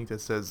blue and pink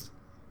that says,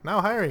 now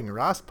hiring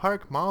Ross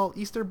Park Mall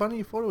Easter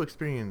Bunny Photo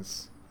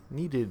Experience.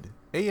 Needed.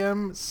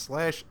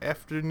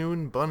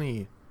 AM/afternoon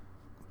bunny.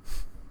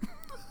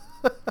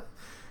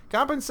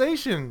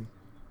 Compensation.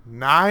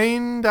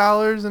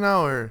 $9 an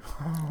hour.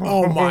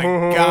 oh my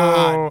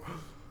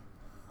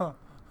God!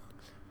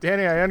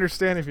 Danny, I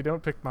understand if you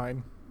don't pick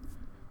mine.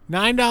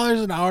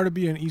 $9 an hour to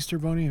be an Easter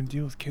bunny and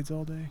deal with kids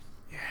all day.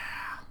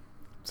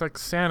 It's like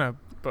Santa,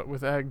 but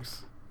with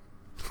eggs.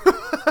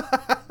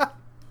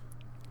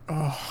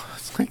 Oh,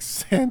 it's like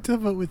Santa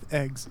but with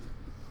eggs.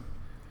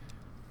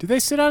 Do they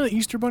sit on an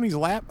Easter bunny's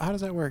lap? How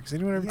does that work? Has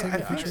anyone ever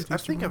taken a picture with I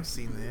Easter think bunny? I've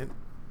seen that.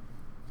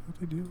 What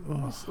they do?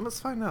 Oh, Let's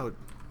find out.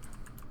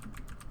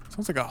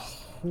 sounds like a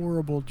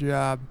horrible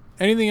job.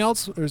 Anything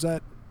else, or is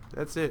that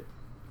That's it.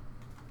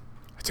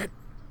 That's it.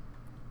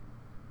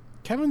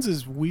 Kevin's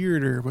is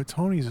weirder, but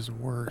Tony's is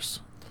worse?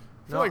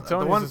 I feel like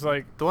Tony's the one, is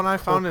like the one I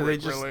found is they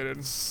corporate just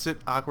related. sit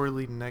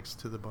awkwardly next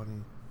to the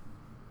bunny.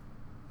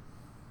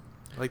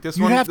 Like this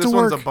You one, have to this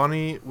one's a work-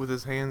 bunny with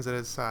his hands at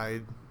his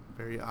side,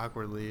 very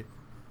awkwardly,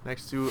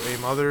 next to a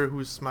mother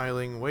who's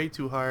smiling way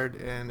too hard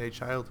and a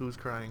child who's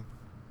crying.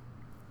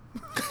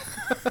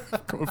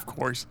 Of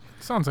course.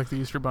 Sounds like the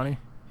Easter Bunny.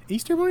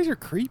 Easter bunnies are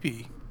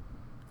creepy.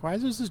 Why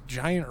is there this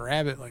giant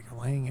rabbit like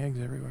laying eggs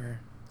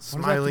everywhere? does that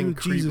have to do Smiling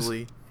with Jesus?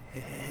 creepily.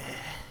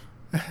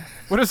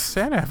 What does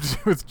Santa have to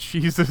do with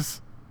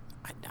Jesus?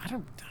 I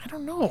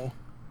don't know.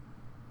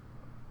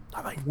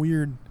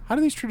 Weird. How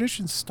do these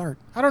traditions start?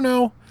 I don't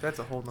know. That's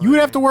a whole nother You would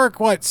have to thing. work,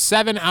 what,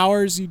 7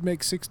 hours? You'd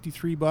make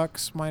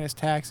 $63 minus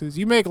taxes.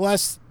 You make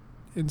less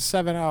in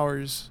 7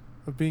 hours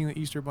of being the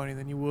Easter bunny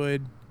than you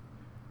would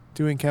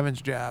doing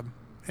Kevin's job.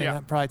 And Yeah.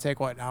 that'd probably take,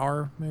 what, an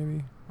hour,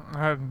 maybe?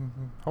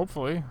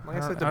 Hopefully. Like I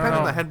said, don't depends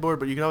on know. the headboard,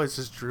 but you can always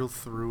just drill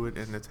through it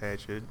and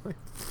attach it.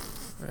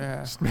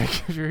 Yeah. Just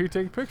making sure you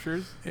take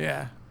pictures.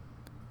 Yeah.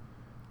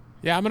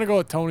 Yeah, I'm gonna go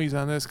with Tony's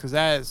on this because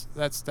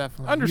that's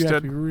definitely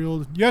Understood.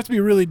 You have to be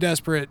really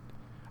desperate.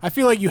 I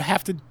feel like you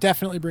have to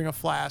definitely bring a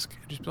flask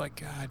and just be like,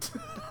 God,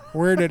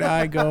 where did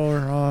I go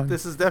wrong?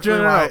 This is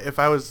definitely No. why, if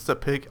I was to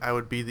pick, I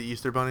would be the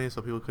Easter Bunny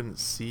so people couldn't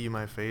see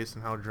my face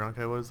and how drunk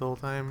I was the whole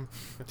time.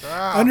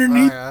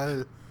 Underneath-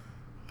 my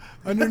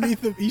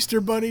Underneath the Easter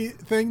bunny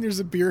thing, there's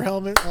a beer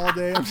helmet all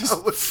day. I'm just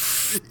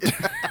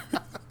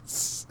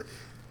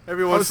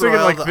Every I once was in a thinking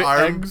while, like the the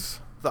arm, eggs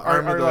the are,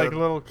 arm of are the, like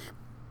little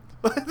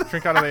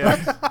drink out of the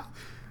eggs.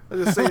 I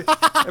just say,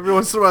 every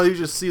once in a while, you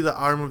just see the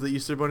arm of the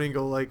Easter Bunny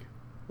go like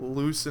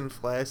loose and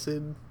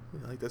flaccid.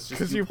 Like that's just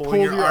 'Cause you you pulling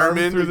pulled your your arm arm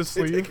in through to the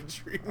sleeve. take a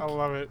drink. I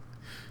love it.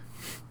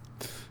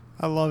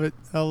 I love it.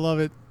 I love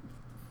it.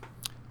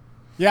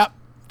 Yep.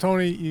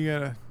 Tony, you're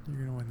gonna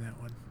win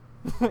that one.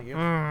 Thank you.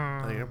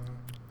 Mm. Thank you.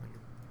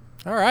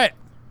 All right.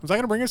 Was that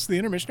gonna bring us to the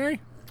intermissionary?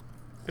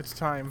 It's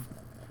time.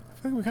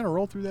 I think we kind of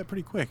rolled through that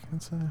pretty quick.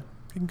 It's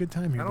taking good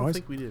time here, I don't boys.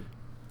 think we did.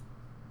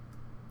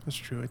 That's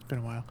true. It's been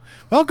a while.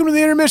 Welcome to the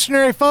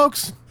intermissionary,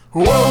 folks.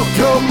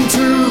 Welcome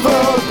to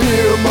the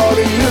Beer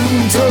Money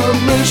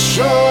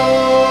Intermission.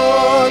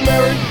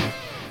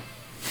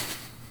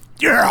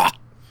 Yeah.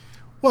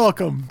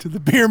 Welcome to the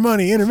Beer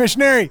Money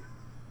Intermissionary.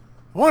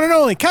 One and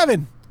only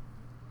Kevin.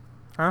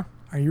 Huh?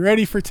 Are you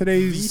ready for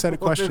today's The set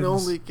of one questions? and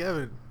only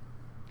Kevin.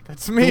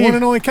 That's The me. one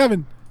and only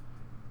Kevin.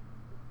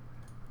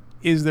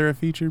 Is there a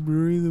featured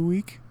brewery of the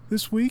week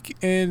this week?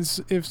 And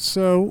if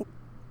so,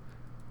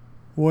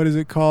 what is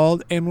it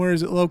called and where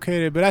is it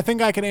located? But I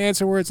think I can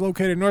answer where it's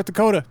located in North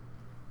Dakota.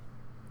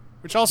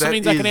 Which also That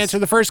means I can is answer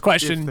the first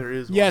question. if there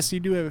is one. Yes, you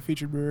do have a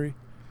featured brewery.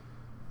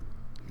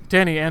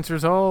 Danny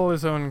answers all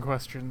his own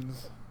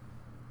questions.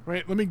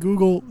 Wait, let me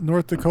Google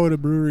North Dakota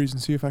breweries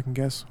and see if I can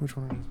guess which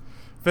one it is.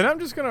 Then I'm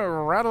just gonna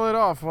rattle it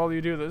off while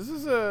you do this.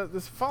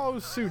 This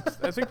follows suit.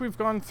 I think we've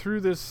gone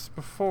through this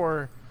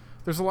before.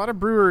 There's a lot of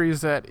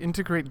breweries that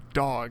integrate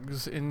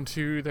dogs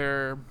into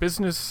their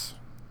business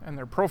and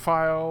their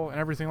profile and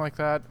everything like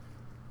that.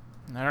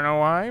 And I don't know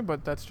why,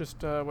 but that's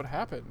just what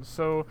happens.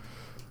 So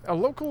A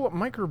local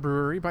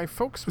microbrewery by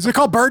folks Is it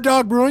called Bird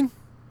Dog Brewing?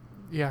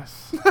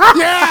 Yes.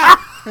 Yeah!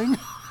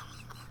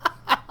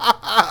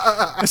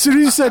 As soon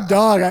as you said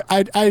dog,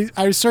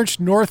 I searched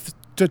North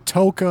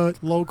Dakota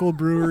local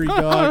brewery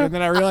dog, and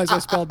then I realized I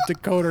spelled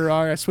Dakota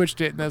wrong. I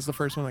switched it, and that's the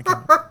first one that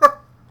came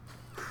up.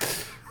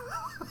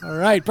 All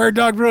right, Bird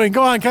Dog Brewing.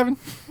 Go on, Kevin.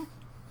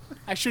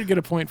 I should get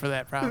a point for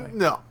that, probably.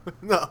 No.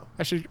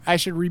 I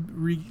should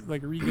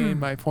regain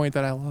my point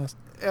that I lost.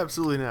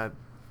 Absolutely not.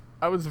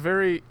 I was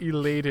very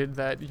elated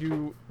that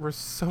you were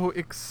so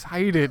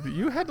excited.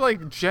 You had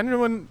like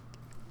genuine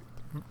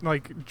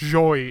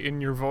joy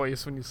in your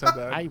voice when you said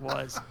that. I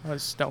was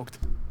stoked.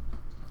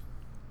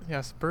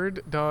 Yes,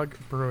 Bird Dog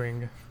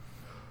Brewing.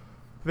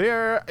 They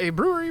are a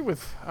brewery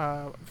with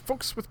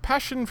folks with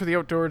passion for the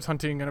outdoors,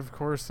 hunting, and of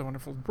course the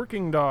wonderful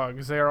working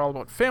dogs. They are all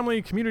about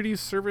family, community,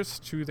 service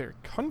to their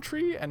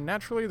country, and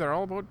naturally they're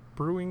all about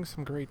brewing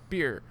some great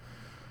beer.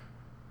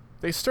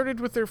 They started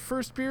with their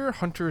first beer,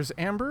 Hunter's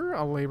Amber,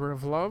 a labor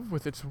of love,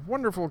 with its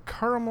wonderful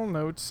caramel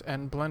notes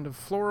and blend of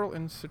floral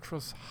and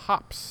citrus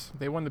hops.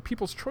 They won the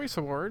People's Choice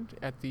Award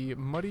at the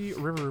Muddy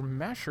River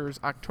Mashers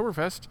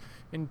Oktoberfest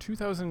in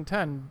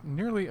 2010,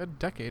 nearly a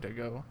decade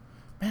ago.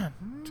 Man,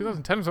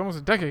 2010 was almost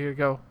a decade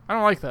ago. I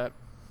don't like that.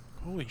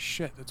 Holy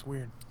shit, that's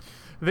weird.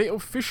 They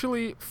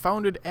officially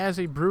founded as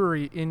a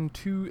brewery in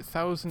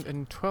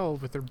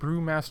 2012 with their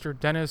brewmaster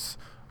Dennis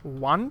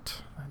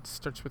Want. That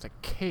starts with a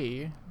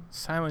K.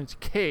 Silent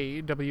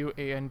K,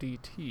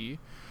 W-A-N-D-T,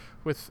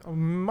 with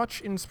much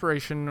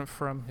inspiration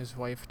from his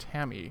wife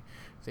Tammy.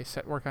 They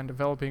set work on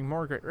developing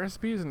more great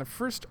recipes and the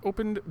first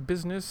opened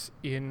business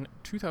in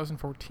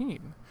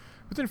 2014.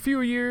 Within a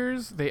few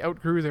years, they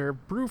outgrew their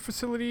brew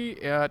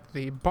facility at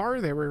the bar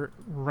they were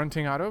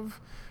renting out of.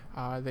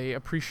 They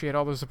appreciate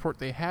all the support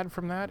they had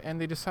from that,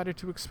 and they decided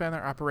to expand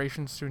their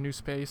operations to a new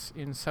space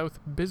in South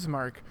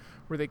Bismarck,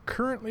 where they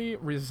currently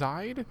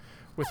reside,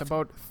 with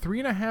about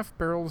 3.5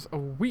 barrels a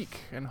week,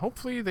 and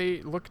hopefully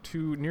they look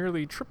to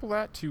nearly triple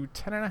that to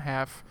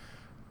 10.5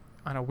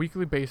 on a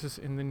weekly basis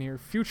in the near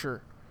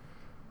future.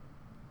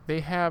 They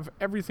have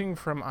everything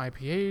from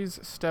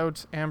IPAs,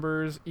 stouts,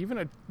 ambers, even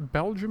a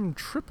Belgium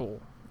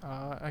triple.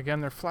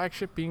 Again, their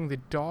flagship being the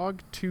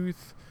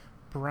Dogtooth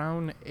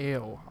Brown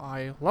Ale.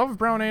 I love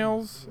brown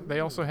ales. They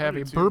also have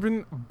a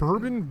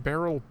bourbon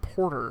barrel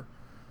porter.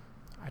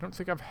 I don't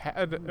think I've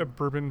had a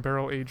bourbon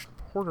barrel aged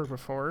porter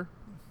before.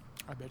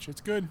 I bet you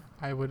it's good.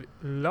 I would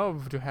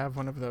love to have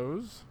one of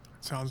those.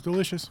 Sounds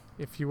delicious.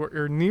 If you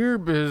are near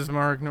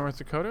Bismarck, North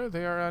Dakota,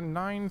 they are on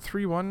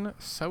 931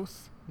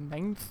 South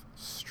 9th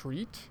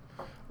Street.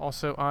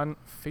 Also on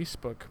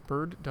Facebook,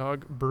 Bird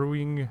Dog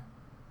Brewing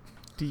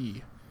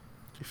D.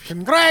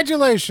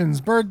 Congratulations,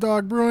 Bird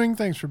Dog Brewing.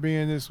 Thanks for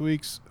being this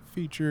week's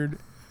featured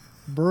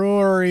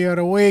brewery of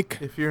the week.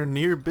 If you're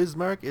near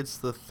Bismarck, it's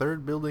the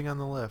third building on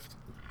the left.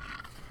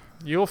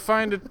 You'll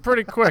find it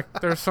pretty quick.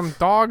 There's some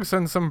dogs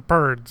and some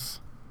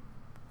birds.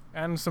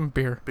 And some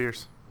beer.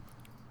 Beers.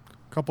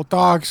 Couple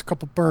dogs,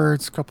 couple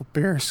birds, couple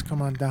beers.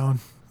 Come on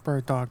down.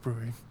 Bird Dog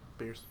Brewing.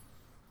 Beers.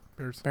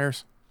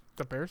 Bears.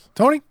 The Bears?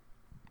 Tony?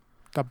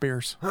 The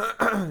beers.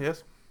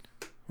 Yes.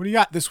 What do you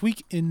got this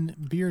week in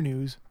beer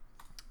news?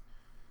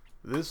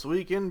 This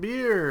week in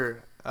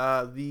beer,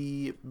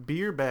 the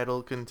beer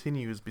battle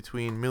continues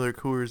between Miller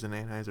Coors and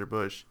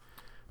Anheuser-Busch.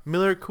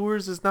 Miller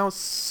Coors is now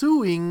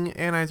suing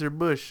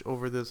Anheuser-Busch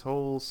over this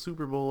whole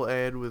Super Bowl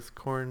ad with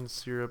corn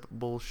syrup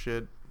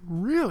bullshit.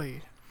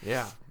 Really?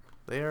 Yeah.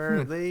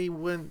 They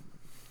went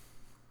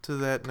to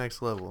that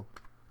next level.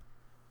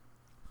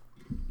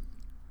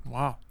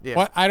 Wow. Yeah.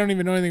 What? I don't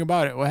even know anything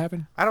about it. What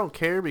happened? I don't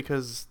care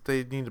because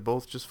they need to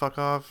both just fuck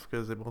off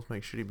because they both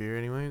make shitty beer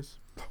anyways.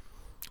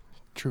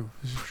 True.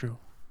 This is true.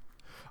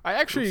 I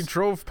actually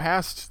drove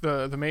past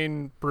the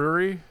main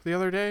brewery the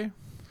other day.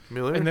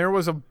 Miller? And there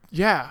was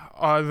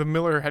the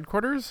Miller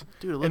headquarters.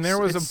 Dude, and there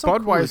was it's a so cool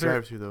to Budweiser.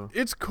 drive to, though.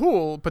 It's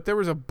cool, but there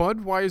was a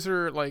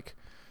Budweiser,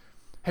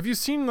 have you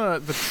seen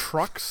the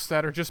trucks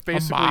that are just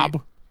basically a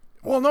mob?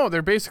 Well, no,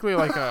 they're basically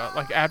like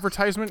a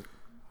advertisement.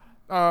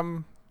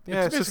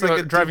 Yeah, it's just basically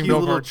like a driving dinky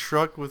little billboard.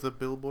 truck with a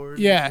billboard.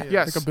 Yeah.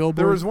 Yes, Like a billboard.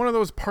 There was one of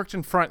those parked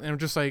in front, and it was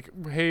just like,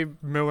 "Hey,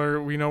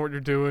 Miller, we know what you're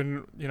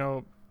doing.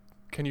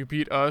 Can you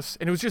beat us?"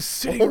 And it was just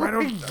sitting right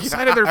on the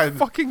side of their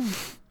fucking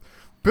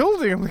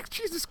building. I'm like,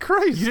 Jesus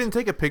Christ! You didn't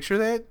take a picture of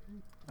that?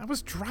 I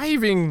was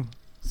driving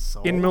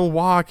So? in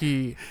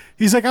Milwaukee.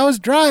 He's like, I was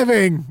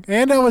driving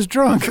and I was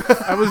drunk.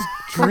 I was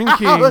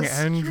drinking was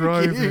and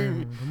drinking.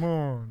 driving. Come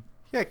on.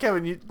 Yeah,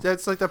 Kevin,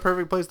 that's like the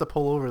perfect place to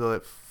pull over, though.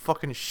 That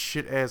fucking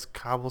shit-ass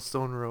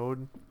cobblestone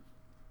road.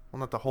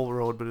 Well, not the whole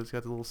road, but it's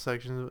got the little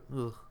sections of it.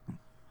 Ugh.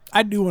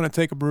 I do want to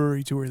take a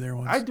brewery tour there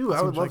once. I do. It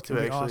I would seems love like to,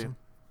 it'd be actually. awesome.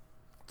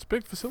 It's a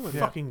big facility.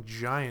 Fucking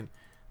giant.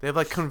 They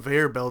have,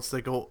 conveyor belts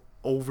that go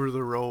over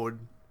the road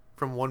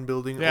from one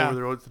building Yeah. over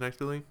the road to the next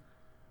building.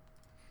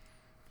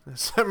 I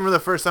remember the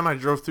first time I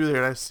drove through there,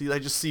 and I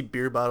just see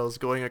beer bottles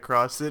going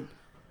across it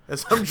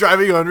as I'm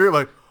driving under it. I'm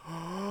like,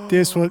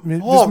 This must be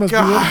God.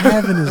 what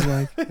heaven is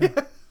like.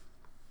 Yeah.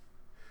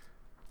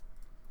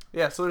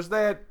 yeah. So there's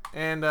that,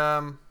 and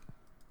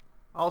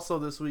Also,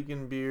 this week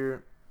in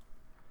beer,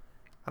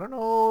 I don't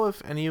know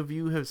if any of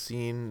you have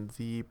seen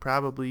the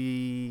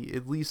probably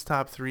at least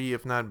top 3,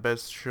 if not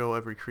best show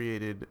ever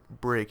created,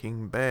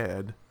 Breaking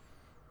Bad.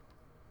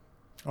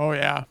 Oh,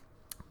 yeah.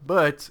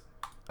 But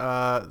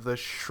the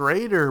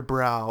Schrader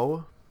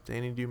Brow,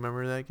 Danny, do you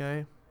remember that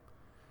guy?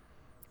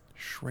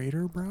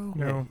 Schrader, bro?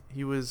 No.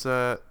 He was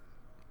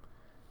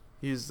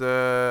he's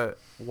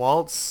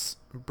Walt's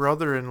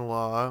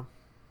brother-in-law,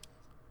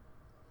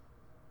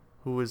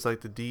 who was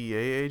like the DEA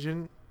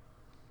agent.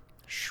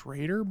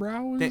 Schrader,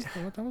 bro? What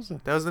that was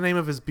it? That was the name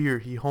of his beer.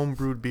 He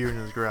homebrewed beer in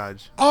his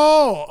garage.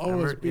 Oh, it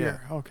was Remember?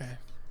 beer. Okay.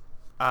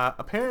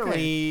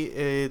 Apparently,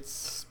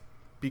 it's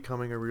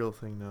becoming a real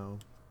thing now.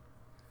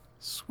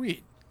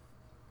 Sweet.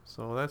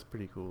 So that's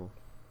pretty cool.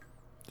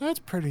 That's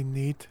pretty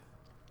neat.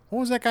 What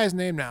was that guy's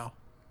name now?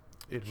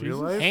 In real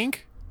life?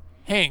 Hank?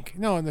 Hank.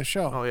 No, in the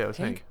show. Oh, yeah, it was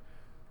Hank.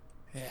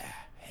 Yeah,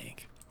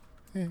 Hank.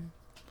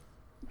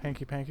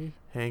 Hanky Panky.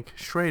 Hank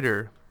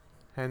Schrader.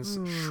 Hence,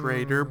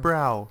 Schrader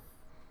Brow.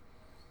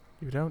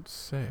 You don't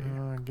say.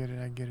 Oh, I get it.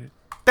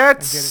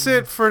 That's I get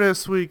it it for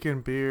this week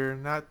in beer.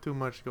 Not too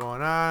much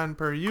going on,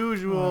 per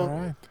usual. All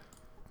right.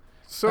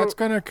 So That's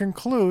going to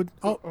conclude.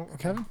 Oh,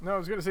 Kevin? No, I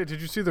was gonna say, did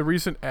you see the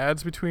recent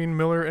ads between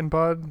Miller and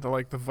Bud?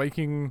 The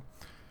Viking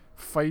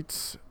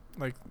fights.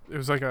 Like it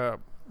was like a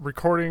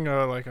recording,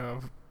 like a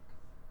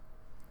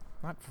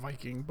not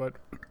Viking, but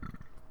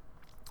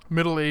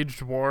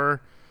middle-aged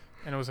war,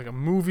 and it was like a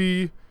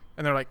movie.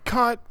 And they're like,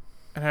 cut,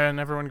 and then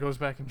everyone goes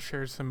back and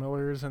shares some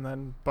Millers, and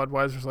then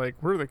Budweiser's like,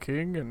 we're the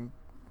king, and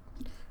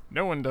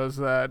no one does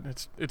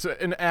that. It's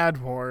an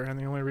ad war, and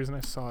the only reason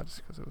I saw it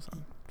is because it was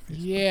on Facebook.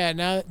 Yeah,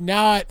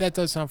 now that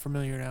does sound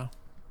familiar now.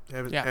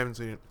 Haven't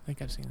seen it. I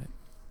think I've seen it.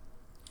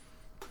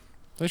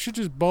 They should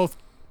just both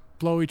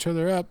blow each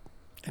other up,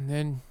 and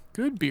then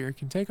good beer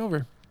can take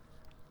over.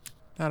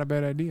 Not a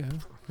bad idea,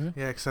 huh?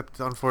 Yeah, except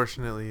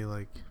unfortunately,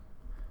 like,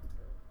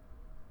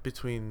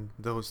 between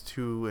those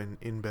two and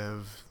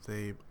InBev,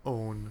 they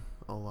own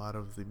a lot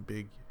of the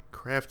big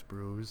craft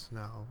brews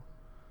now.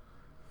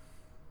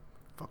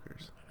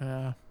 Fuckers.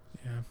 Yeah.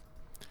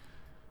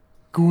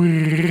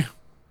 Gwir.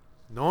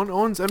 No one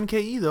owns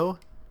MKE, though.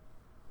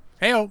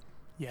 Hey-o.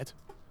 Yet.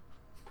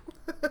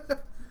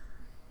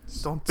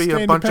 Don't be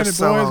Stay a bunch of independent,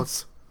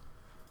 sellouts.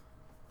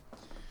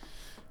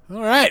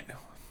 All right.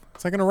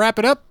 Is that going to wrap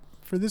it up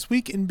for this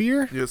week in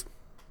beer? Yes.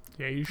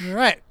 All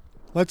right.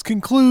 Let's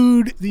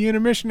conclude the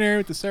intermissionary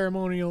with the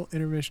ceremonial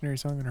intermissionary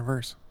song in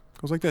reverse.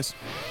 Goes like this.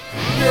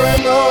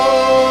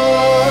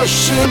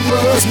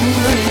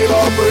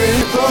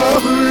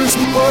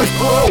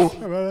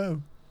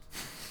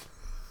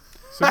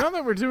 So now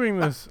that we're doing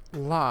this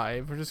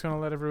live, we're just going to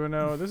let everyone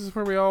know this is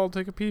where we all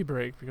take a pee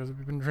break because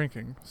we've been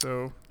drinking.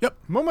 So, Yep.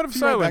 Moment of Be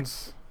right back.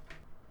 silence.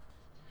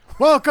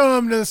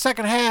 Welcome to the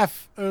second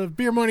half of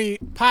Beer Money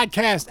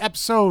Podcast,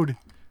 episode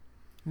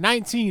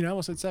 19. I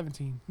almost said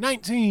 17.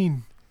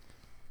 19.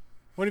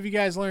 What have you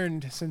guys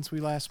learned since we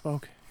last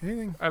spoke?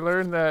 Anything? I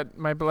learned that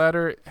my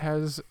bladder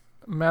has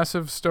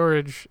massive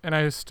storage, and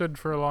I stood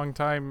for a long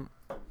time.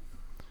 And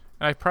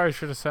I probably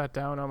should have sat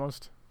down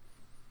almost.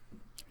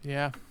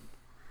 Yeah.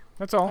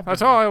 That's all.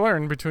 That's all I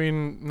learned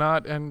between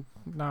not and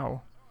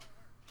now.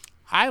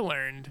 I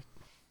learned.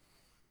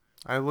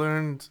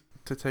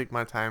 To take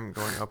my time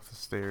going up the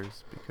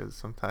stairs because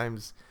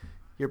sometimes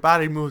your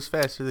body moves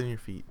faster than your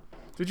feet.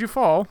 Did you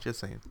fall? Just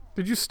saying.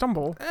 Did you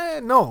stumble?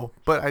 No,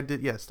 but I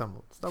did. Yeah,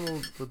 stumble.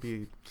 Stumble would be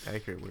an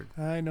accurate word.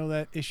 I know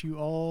that issue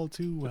all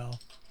too well.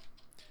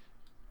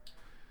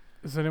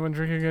 Is anyone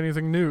drinking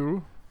anything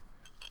new?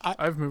 I-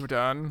 I've moved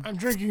on. I'm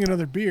drinking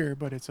another beer,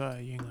 but it's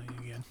Yingling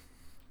again.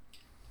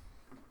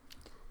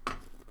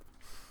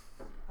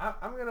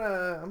 I'm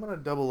gonna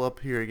double up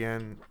here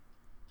again,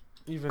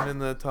 even in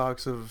the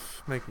talks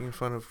of making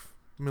fun of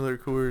Miller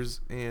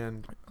Coors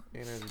and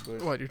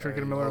Anheuser-Busch. What, you're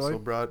drinking a Miller also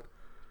Lite? brought.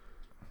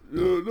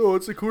 No,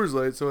 it's a Coors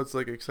Light, so it's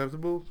like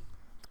acceptable.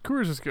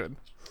 Coors is good.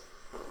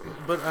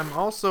 But I'm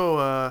also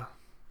that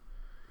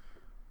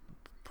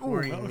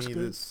pouring looks me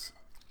good. this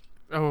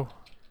Oh.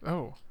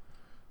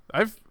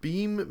 I've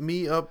Beam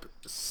Me Up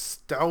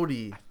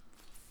Stouty. I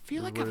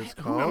feel like What I've it's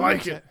who called? I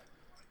like makes it.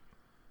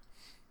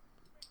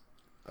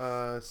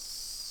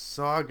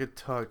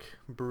 Saugatuck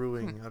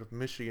Brewing out of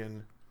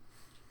Michigan.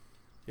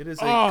 It is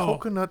a Oh.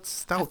 coconut I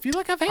stout. feel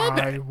like I've had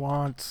that. I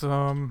want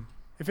some.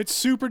 If it's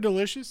super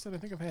delicious, then I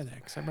think I've had that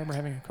because I remember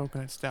having a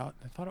coconut stout.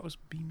 I thought it was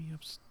Beam Me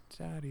Up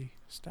Stouty.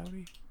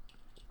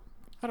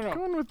 I don't know.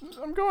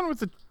 I'm going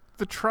with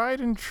the tried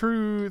and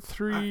true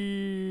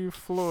Three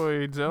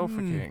Floyds Alpha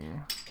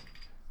King.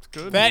 It's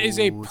good. That is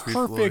a Ooh, Three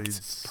Floyds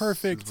is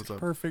what's up.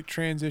 perfect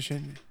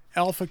transition.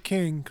 Alpha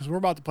King, because we're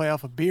about to play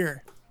Alpha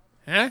Beer.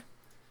 Huh?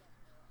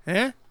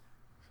 Huh?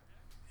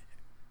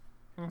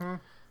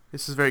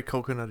 This is very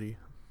coconutty.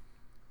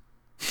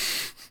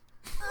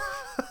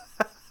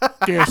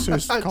 This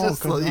is I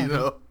just let you coconut.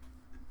 know.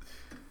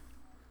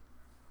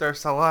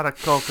 There's a lot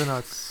of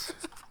coconuts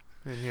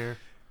in here.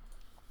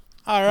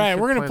 All right,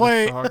 we're going to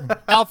play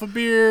Alpha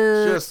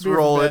Beer. Just Beer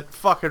roll for it.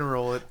 Fucking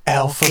roll it.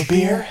 Alpha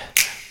beer,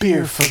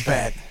 beer for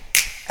bet.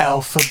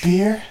 Alpha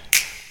beer,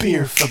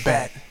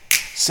 beerphabet.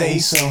 Say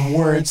some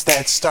words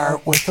that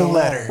start with the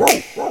letter.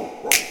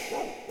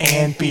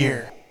 And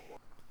beer.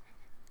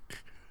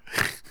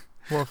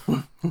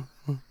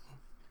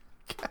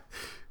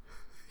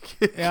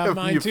 Yeah, Kevin,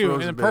 mine you too.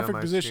 froze In a the bit on perfect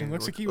my position. screen.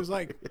 Looks like he was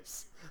like,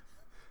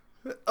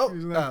 Oh, he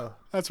was like- oh.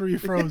 that's where you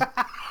froze.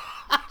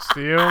 It's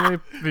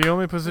the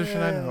only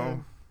position I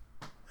know.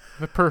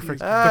 The perfect.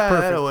 The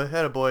perfect.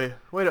 Had a boy.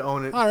 Way to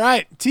own it. All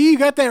right, T, you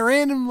got that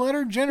random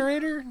letter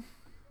generator?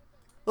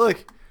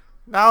 Look,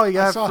 now he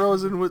got saw-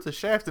 frozen with the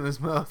shaft in his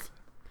mouth.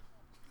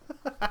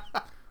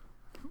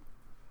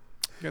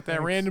 Got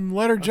that random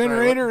letter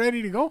generator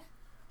ready to go?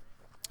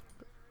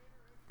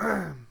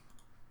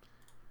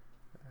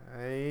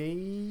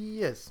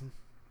 Yes.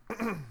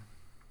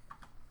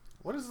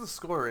 What is the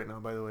score right now,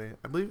 by the way?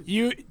 I believe.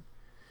 You,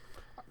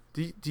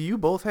 Do you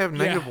both have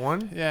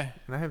 -1? yeah.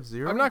 And I have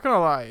 0? I'm not gonna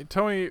lie,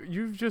 Tony.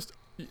 You've just.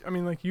 I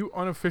mean, like, you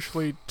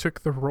unofficially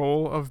took the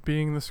role of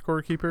being the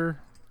scorekeeper.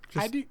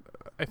 I do.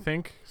 I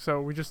think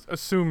so. We just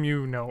assume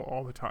you know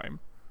all the time.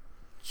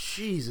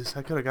 Jesus,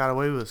 I could have got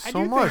away with I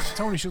so do much. think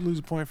Tony should lose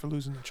a point for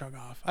losing the chug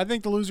off. I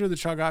think the loser of the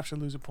chug off should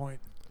lose a point.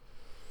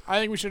 I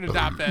think we should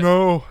adopt that.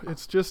 No,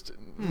 it's just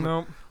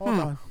no. Hold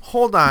on.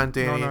 Hold on,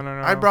 Danny.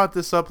 No. I brought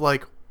this up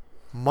like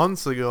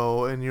months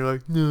ago, and you're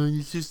like, no,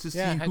 it's just to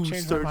Yeah, see I who changed my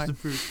starts mind. the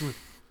first one.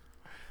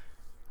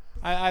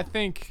 I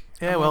think.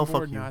 Yeah, I'm well, on fuck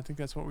board you. now. I think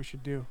that's what we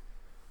should do.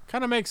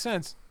 Kind of makes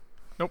sense.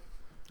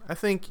 I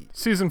think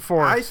Season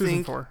 4. I Season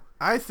think- 4.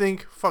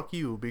 fuck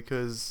you,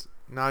 because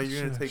now you're Should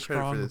gonna have take credit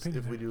strong for this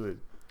opinion if we do it.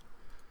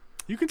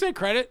 You can take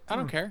credit. I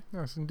don't care.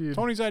 Yes, indeed.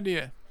 Tony's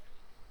idea.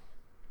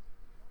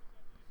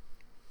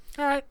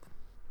 All right.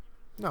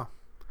 No.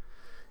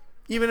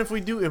 Even if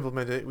we do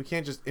implement it, we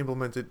can't just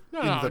implement it No,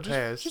 in the just,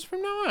 past. just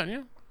from now on,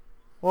 yeah.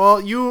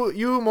 Well,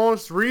 you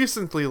most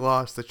recently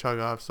lost the chug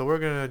off, so we're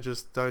gonna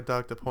just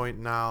deduct a point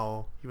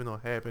now, even though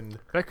it happened.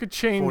 That could 40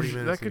 change.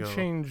 minutes That could ago.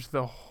 change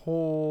the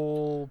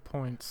whole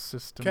point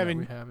system Kevin,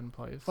 that we have in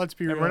place. let's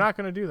be and real. we're not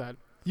going to do that.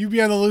 You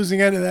be on the losing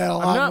end of that a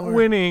lot I'm not more.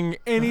 winning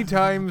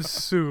anytime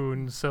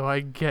soon, so I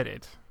get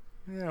it.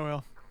 Yeah,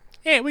 well.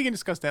 Yeah, we can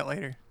discuss that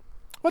later.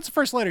 What's the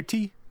first letter?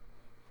 T.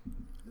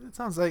 That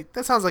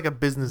sounds like a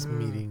business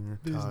meeting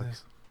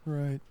Business.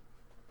 Right.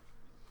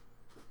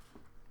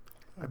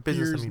 talk. A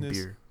business, I mean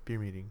Beersness. beer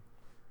meeting.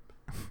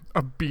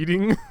 A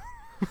beating?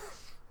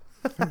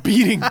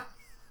 Beating.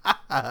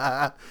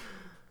 An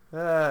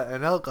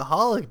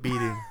alcoholic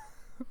beating.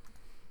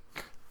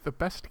 The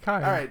best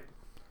kind. All right,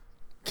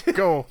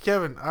 Go.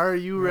 Kevin, are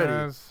you ready?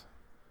 Yes.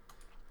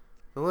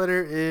 The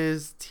letter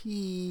is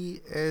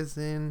T as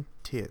in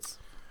tits.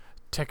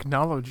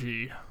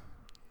 Technology.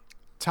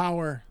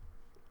 Tower.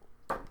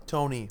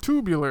 Tony.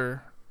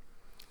 Tubular.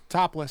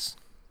 Topless.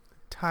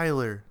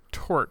 Tyler.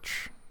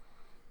 Torch.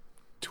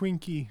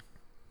 Twinkie.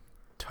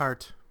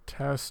 Tart.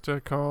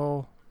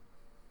 Testicle.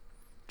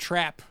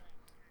 Trap.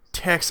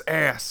 Tex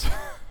ass.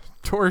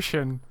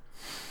 Torsion.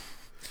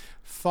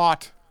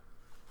 Thought.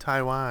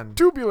 Taiwan.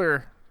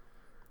 Tubular.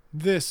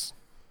 This.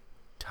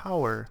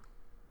 Tower.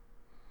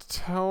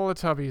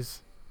 Teletubbies.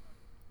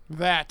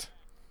 That.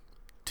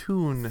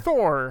 Tune.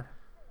 Thor.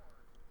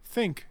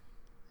 Think.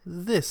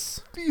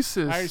 This.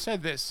 Thesis. I already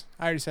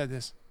said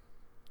this.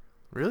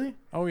 Really?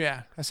 Oh,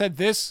 yeah. I said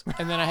this,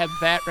 and then I had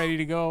that ready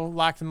to go,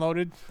 locked and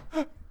loaded.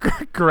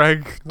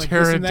 Greg. Like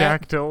this and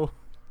that? Pterodactyl.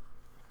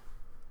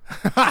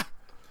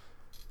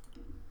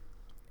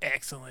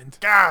 Excellent.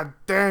 God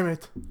damn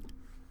it.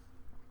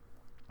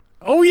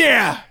 Oh,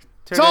 yeah.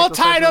 It's all Pterodactyl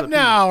tied starts up with a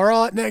P. now. We're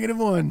all at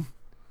 -1.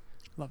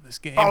 Love this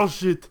game.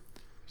 Bullshit.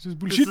 This is This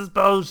bullshit. is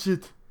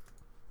bullshit.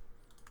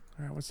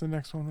 All right, what's the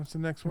next one?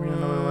 We need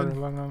another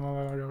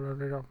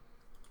letter.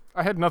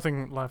 I had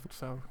nothing left,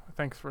 so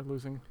thanks for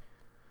losing.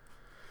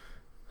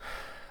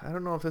 I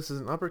don't know if this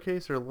is an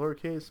uppercase or a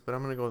lowercase, but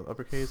I'm going to go with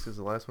uppercase because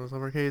the last one is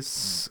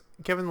uppercase.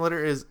 Kevin, the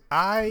letter is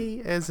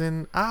I as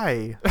in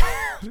I.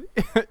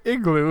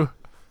 Igloo.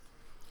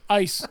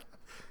 Ice.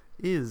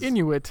 Is.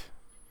 Inuit.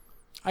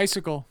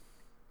 Icicle.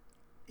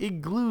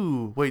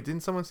 Igloo. Wait,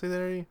 didn't someone say that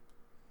already?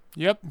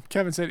 Yep.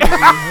 Kevin said igloo.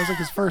 That was like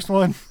his first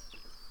one.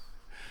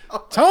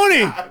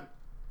 Tony!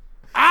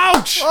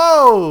 Ouch!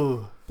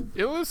 Oh!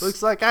 Illus.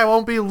 Looks like I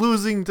won't be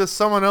losing to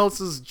someone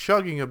else's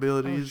chugging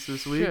abilities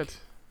this week. Shit.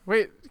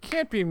 Wait, it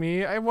can't be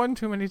me. I won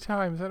too many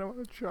times. I don't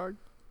want to chug.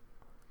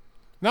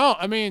 No,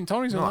 I mean,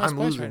 Tony's in No, last I'm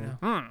place losing.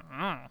 right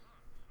now.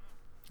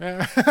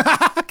 Yeah.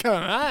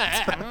 Come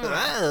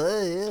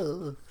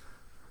on.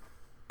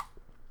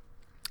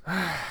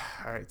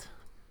 Alright.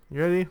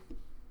 You ready?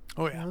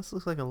 Oh, Yeah, yeah. this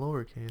looks like a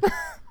lowercase.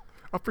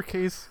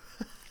 Uppercase.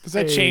 Does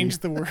that Hey. change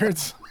the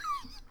words?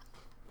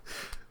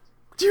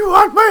 Do you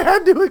want my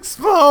head to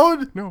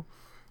explode? No.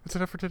 That's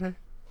enough for today.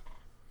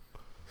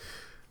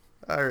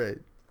 Alright.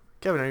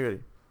 Kevin, are you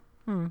ready?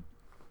 Hmm.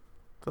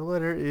 The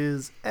letter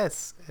is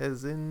S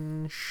as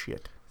in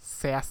shit.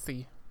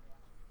 Sassy.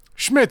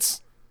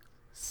 Schmitz.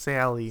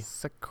 Sally.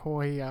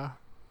 Sequoia.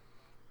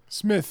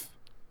 Smith.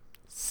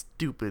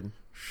 Stupid.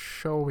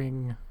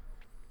 Showing.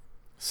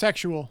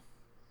 Sexual.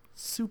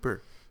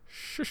 Super.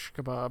 Shish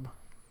kebab.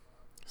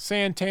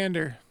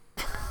 Santander.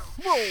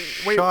 Whoa,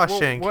 wait,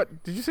 Shawshank.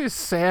 what? Did you say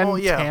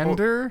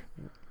Santander?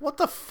 What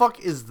the fuck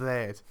is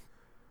that?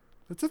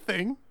 That's a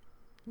thing.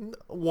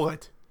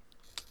 What?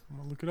 I'm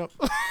gonna look it up.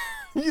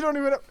 You don't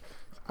even.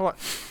 Hold on.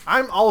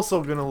 I'm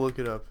also gonna look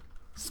it up.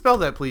 Spell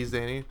that, please,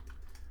 Danny.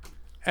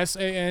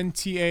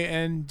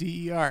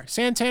 Santander.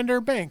 Santander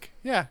Bank.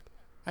 Yeah,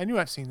 I knew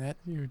I've seen that.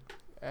 You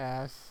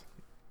ass.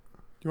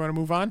 You want to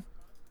move on?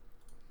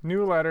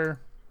 New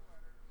letter.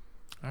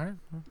 All right.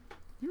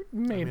 You I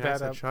made mean, I that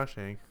said up.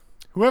 Shawshank.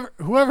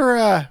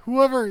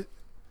 Whoever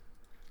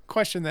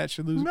questioned that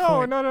should lose a No,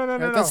 point.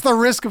 no. That's the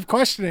risk of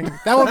questioning.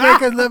 That would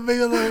make it let me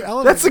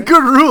element. That's a right?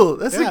 good rule.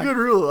 That's Yeah. a good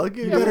rule. I'll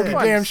give you better that.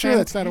 be damn sure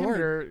that's not a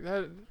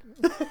word.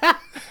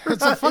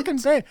 It's a fucking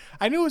bank.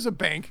 I knew it was a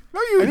bank. No,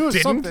 you I knew it was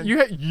didn't. something.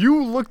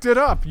 You looked it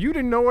up. You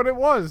didn't know what it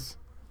was.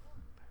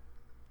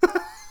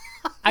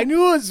 I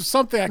knew it was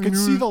something. I could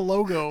see the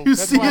logo. You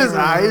That's see why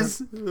I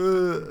his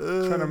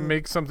remember. eyes? Trying to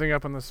make something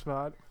up on the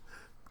spot.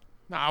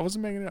 No, I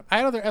wasn't making it up. I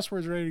had other S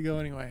words ready to go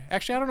anyway.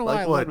 Actually, I don't know why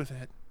Like I what? led with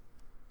that.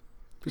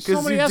 There's Because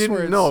so many you S didn't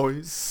words.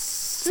 know.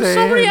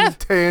 so many S-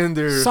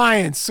 Santander.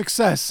 Science,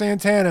 success,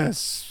 Santana,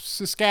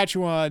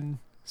 Saskatchewan,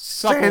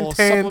 supple,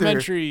 Santander.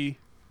 supplementary,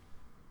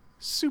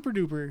 super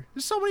duper.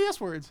 There's so many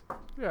S words.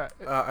 Yeah.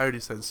 I already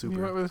said You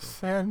super. went with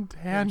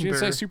Santander. You didn't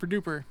say super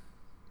duper.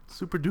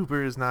 Super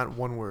duper is not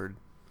one word.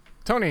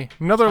 Tony,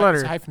 another It's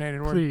letter. a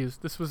hyphenated word. Please.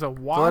 This was a The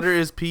waft. letter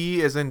is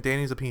P as in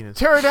Danny's a penis.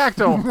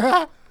 Pterodactyl.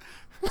 Nice.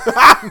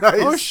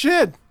 Oh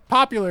shit!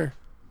 Popular.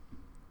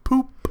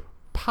 Poop.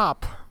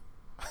 Pop.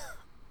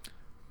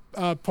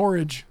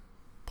 Porridge.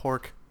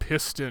 Pork.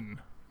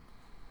 Piston.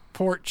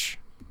 Porch.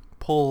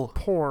 Pull.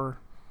 Pour.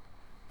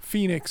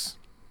 Phoenix.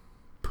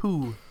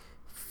 Poo.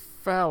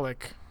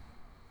 Phallic.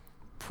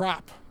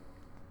 Prop.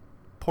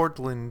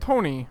 Portland.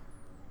 Pony.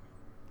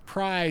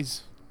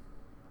 Prize.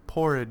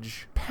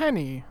 Porridge.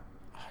 Penny.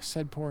 I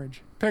said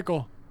porridge.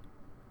 Pickle.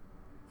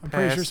 I'm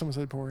pretty Pass. sure someone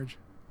said porridge.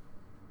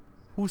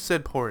 Who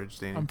said porridge,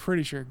 Danny? I'm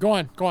pretty sure. Go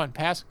on.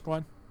 Pass. Go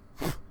on.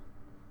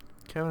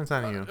 Kevin, it's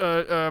on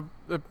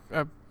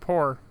you.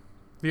 Pour.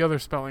 The other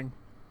spelling.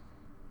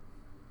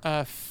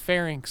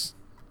 Pharynx.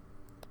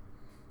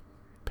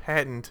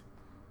 Patent.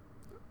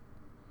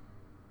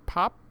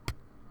 Pop.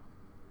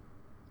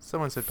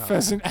 Someone said pop.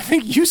 Pheasant. I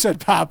think you said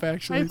pop,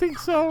 actually. I think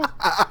so.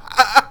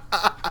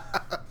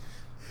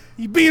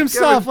 He beat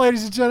himself, Kevin-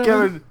 ladies and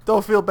gentlemen. Kevin,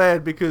 don't feel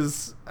bad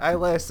because I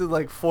lasted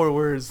like 4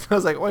 words. I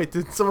was like, wait,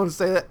 did someone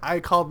say that? I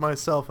called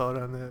myself out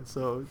on that,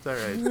 so it's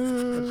alright. What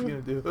you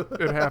gonna do?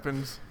 It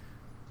happens.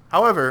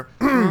 However,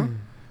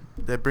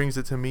 that brings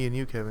it to me and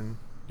you, Kevin.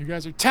 You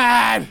guys are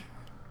tied.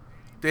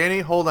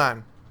 Danny, hold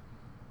on.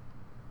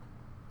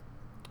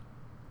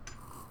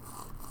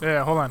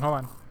 Yeah, hold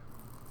on.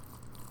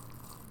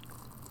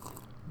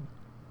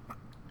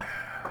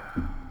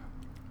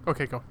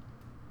 Okay, go.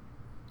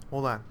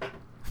 Hold on.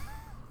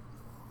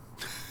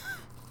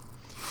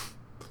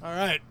 All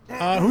right.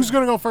 Who's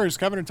going to go first,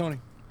 Kevin or Tony?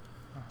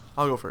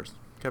 I'll go first.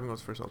 Kevin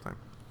goes first all the time.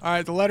 All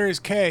right. The letter is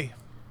K.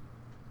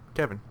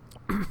 Kevin.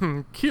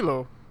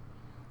 Kilo.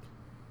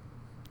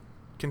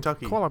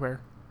 Kentucky. Koala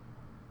bear.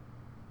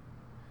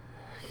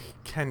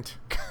 Kent.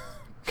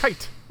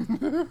 Kite.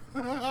 Ken.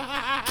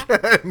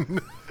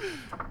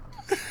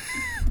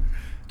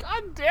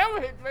 God damn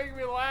it, make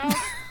me laugh.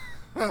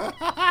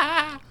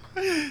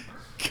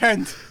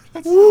 Kent.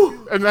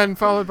 And then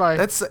followed by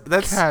That's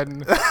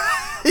Ken.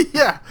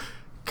 yeah.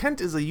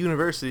 Kent is a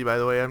university, by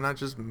the way. I'm not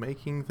just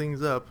making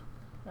things up.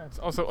 That's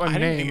also a I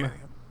didn't make name.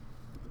 anything up.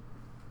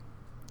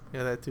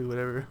 Yeah, that too.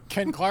 Whatever.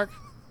 Ken Clark.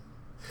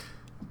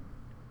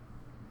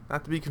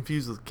 Not to be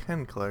confused with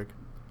Ken Clark.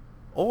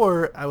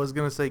 Or I was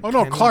gonna say. Oh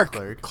no, Kenny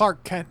Clark.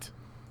 Clark Kent.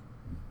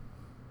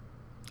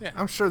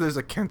 I'm sure there's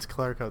a Kent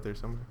Clark out there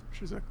somewhere.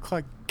 There's a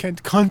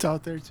Kent cunt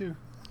out there too.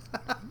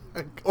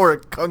 Or a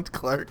cunt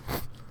Clark.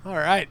 All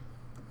right.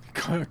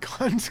 Cunt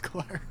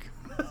Clark.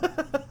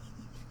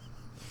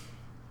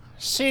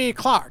 C.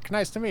 Clark.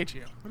 Nice to meet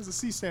you. What does the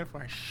C stand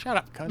for? Shut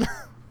up, cunt. All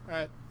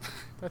right.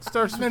 That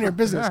starts It's with none of your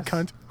business, S.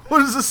 cunt. What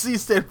does the C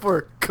stand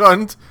for?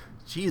 Cunt.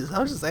 Jesus, I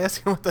was just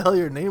asking what the hell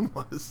your name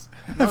was.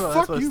 No, Fuck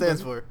that's what it you,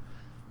 stands buddy. for.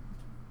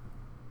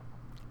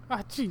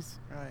 Ah, jeez.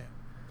 Oh,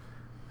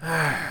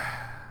 yeah.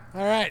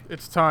 All right.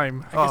 It's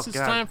time. I guess it's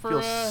time for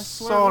feels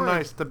swear so word.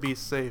 nice to be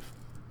safe.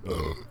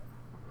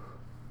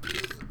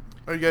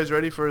 Are you guys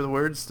ready for the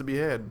words to be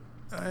had?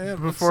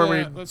 Before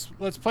we-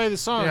 let's play the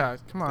song. Yeah,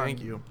 come on.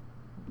 Thank you.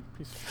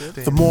 Piece of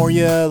shit. The more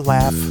you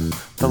laugh,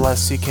 the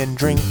less you can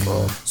drink.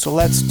 So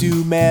let's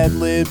do Mad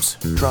Libs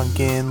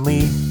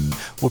drunkenly.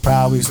 We'll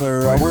probably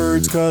slur our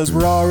words cause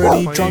we're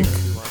already drunk.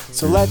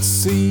 So let's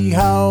see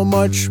how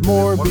much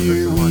more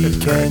beer we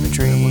can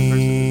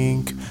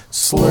drink.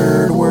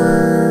 Slurred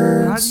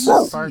words.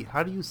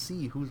 How do you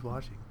see who's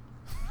watching?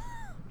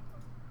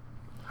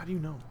 How do you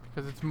know?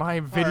 Because it's my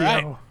video.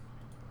 right.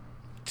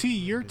 T,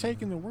 you're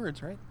taking the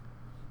words, right?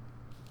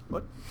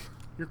 What?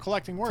 You're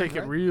collecting words, Take it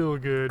right? real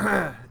good.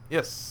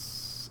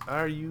 Yes.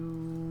 Are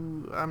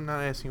you... I'm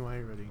not asking why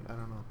you're ready. I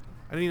don't know.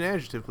 I need an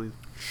adjective, please.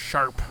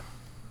 Sharp.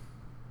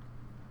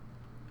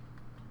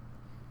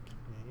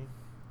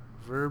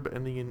 Verb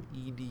ending in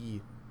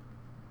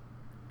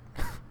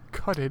ed.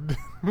 Cutted.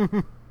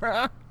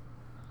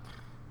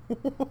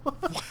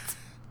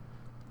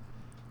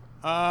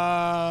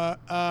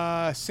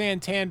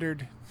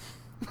 Santandered.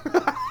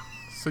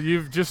 So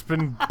you've just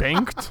been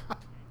banked?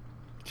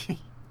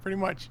 Pretty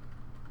much.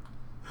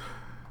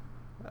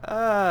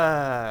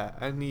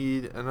 I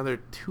need another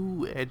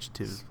 2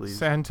 adjectives, please.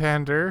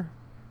 Santander.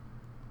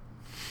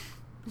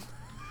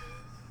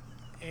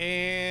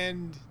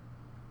 And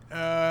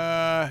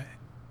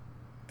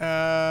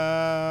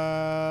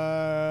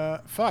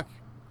fuck.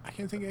 I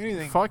can't think of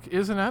anything. Fuck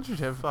is an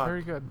adjective. Fuck.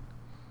 Very good.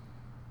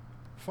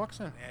 Fuck's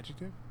not an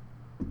adjective.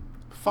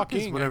 Fuck is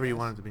Fucking, whatever I you guess.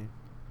 want it to be.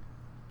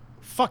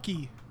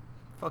 Fucky.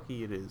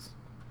 Fucky it is.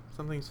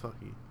 Something's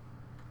fucky.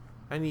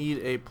 I need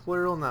a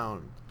plural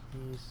noun.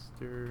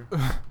 Easter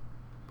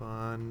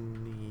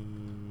bunnies.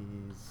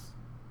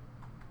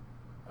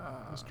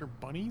 Mr.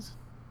 Bunnies?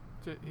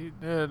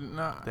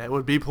 Nah. That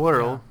would be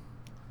plural.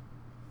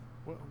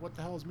 What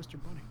the hell is Mr.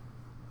 Bunny?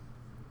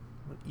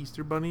 What,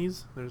 Easter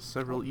bunnies? There's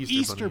several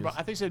Easter bunnies.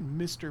 I think you said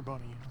Mr.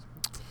 Bunny.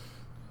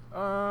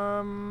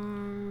 I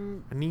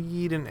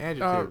need an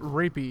adjective.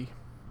 Rapey.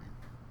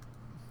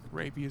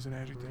 Rapey is an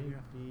adjective, yeah.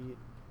 Rapey.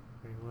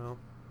 Very well.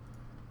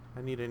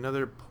 I need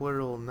another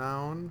plural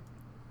noun.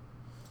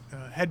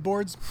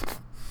 Headboards.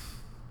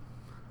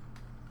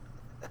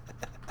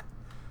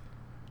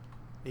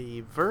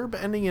 A verb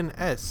ending in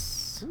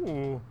S.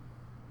 Ooh.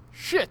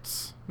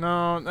 Shits.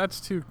 No,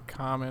 that's too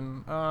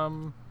common.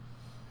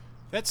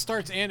 That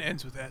starts and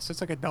ends with S.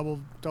 It's like a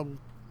double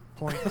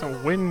point. It's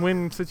a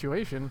win-win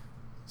situation.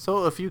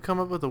 So if you come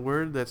up with a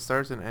word that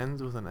starts and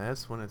ends with an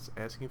S when it's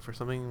asking for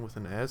something with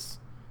an S,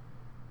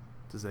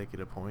 does that get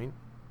a point?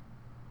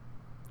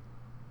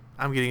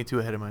 I'm getting too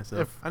ahead of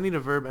myself. I need a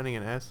verb ending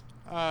in S.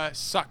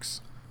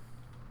 Sucks.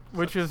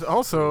 Which is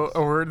also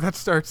a word that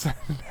starts and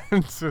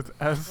ends with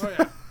S.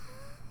 Oh,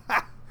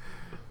 yeah.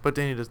 But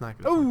Danny does not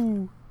get a point.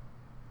 Ooh.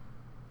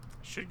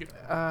 Should get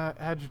I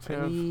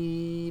Adjective.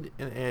 need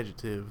an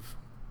adjective.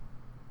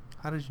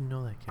 How did you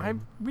know that,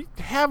 Kevin? We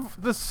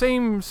have the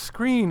same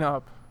screen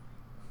up.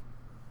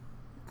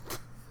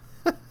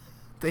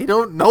 They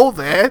don't know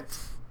that.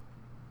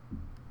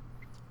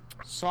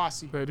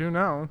 saucy. They do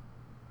now.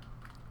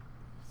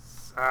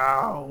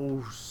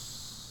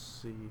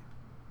 Saucy.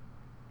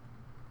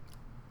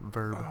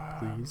 Verb,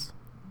 please.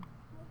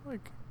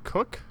 Like,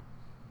 cook?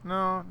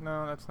 No,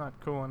 that's not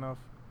cool enough.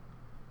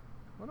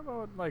 What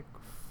about, like,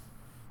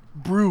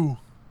 Brew.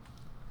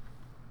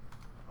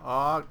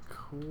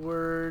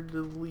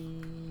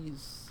 Awkwardly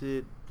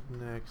sit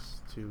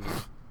next to.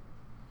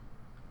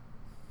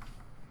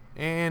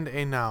 And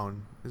a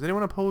noun. Is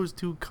anyone opposed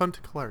to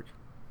cunt Clark?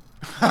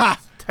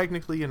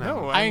 Technically a noun.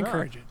 No, I I'm not.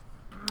 encourage it.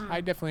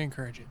 I definitely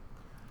encourage it.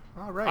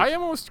 All right. I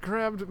almost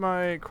grabbed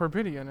my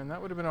Corbinian, and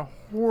that would have been a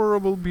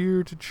horrible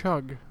beer to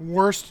chug.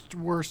 Worst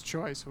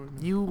choice.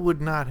 You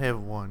would not have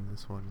won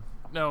this one.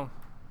 No.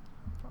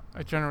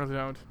 I generally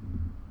don't.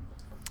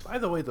 By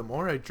the way, the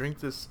more I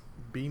drink this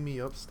Beam Me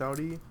Up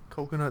Stouty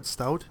coconut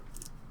stout,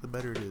 the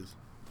better it is.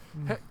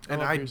 Heck, And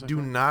love I beers like do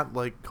that. not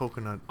like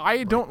coconut.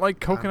 I don't like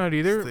coconut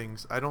either,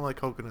 Things. I don't like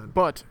coconut.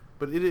 but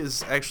But it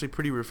is actually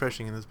pretty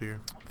refreshing in this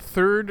beer.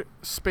 Third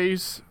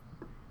Space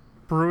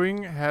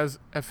Brewing has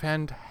a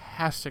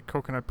fantastic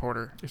coconut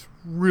porter. It's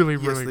really,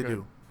 Yes, really they good.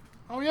 do.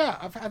 Oh yeah,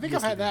 I think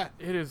Yes, I've had they do. that.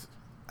 It is.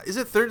 Is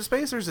it Third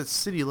Space or is it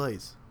City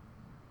Lights?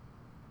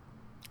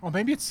 Oh,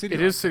 maybe it's City. It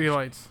Lights, is City actually.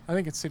 Lights. I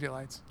think it's City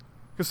Lights.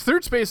 Because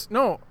Third Space,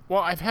 no.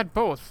 Well, I've had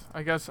both.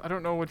 I guess I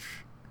don't know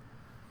which.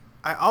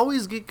 I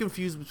always get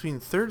confused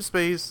between Third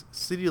Space,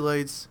 City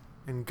Lights,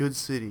 and Good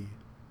City.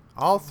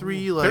 All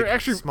three They're like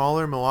actually-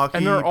 smaller Milwaukee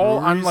And they're all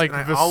on breweries, like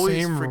and the I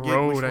always same forget which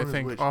road, one I is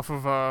think, which. off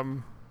of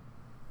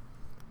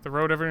the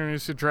road everyone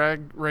used to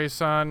drag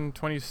race on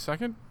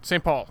 22nd,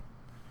 St. Paul.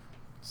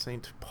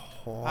 St.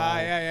 Paul.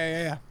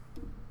 Yeah.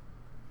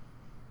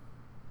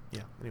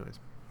 Yeah. Anyways,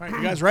 All right,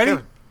 you guys ready?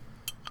 Kevin,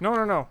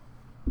 No.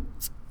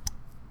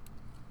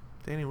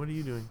 Danny, what are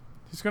you doing?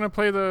 He's gonna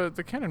play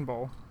the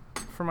cannonball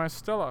for my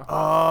Stella.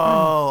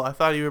 Oh, I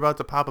thought you were about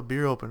to pop a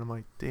beer open. I'm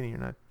like, Danny, you're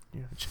not.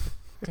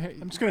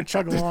 I'm just gonna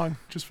chug along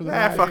just for the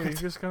Nah, ride. fuck You're it.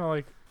 just gonna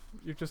like,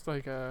 you're just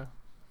like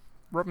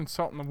rubbing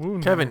salt in the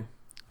wound.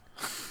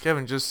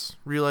 Kevin, just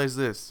realize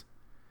this.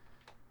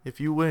 If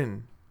you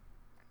win,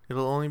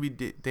 it'll only be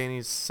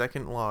Danny's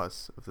second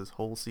loss of this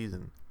whole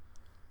season.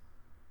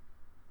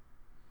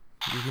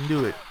 You can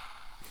do it.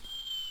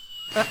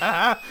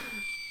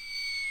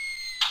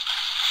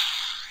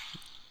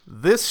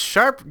 This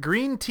sharp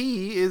green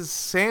tea is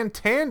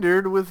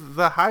Santandered with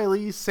the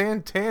highly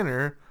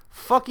Santaner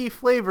fucky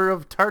flavor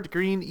of tart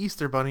green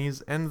Easter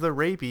bunnies and the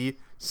rapey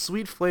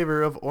sweet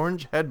flavor of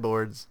orange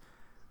headboards.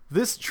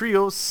 This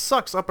trio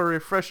sucks up a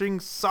refreshing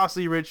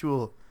saucy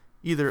ritual.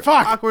 Either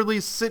Fuck. awkwardly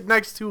sit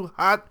next to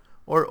hot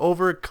or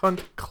over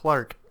cunt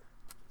Clark.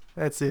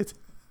 That's it.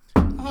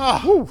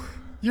 Oh,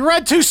 You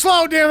read too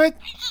slow, damn it.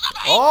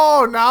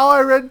 Oh, now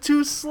I read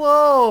too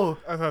slow.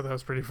 I thought that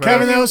was pretty fast.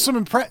 Kevin, that was some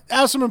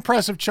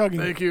impressive chugging.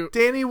 Thank you.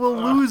 Danny will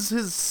lose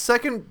his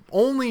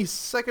only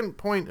second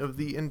point of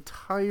the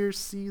entire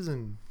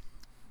season.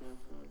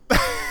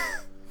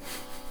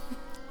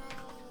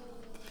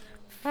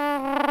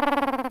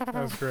 That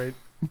was great.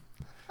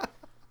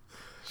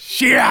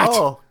 Shit.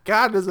 Oh,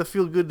 God, does it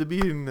feel good to be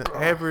in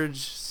average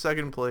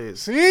second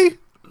place.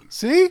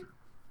 See?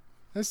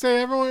 Let's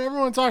say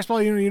everyone talks about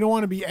you don't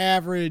want to be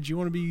average. You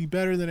want to be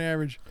better than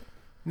average.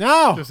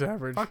 No. Just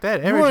average. Fuck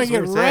that. You Average want is to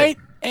where get it's right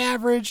at.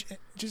 average.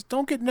 Just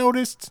don't get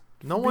noticed.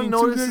 No for one being too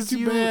good or notices too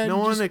you. bad. No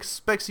You one just-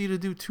 expects you to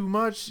do too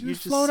much. You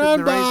just just float sit in on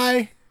the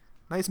right,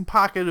 by. nice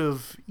pocket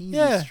of easy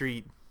Yeah.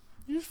 street.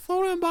 You just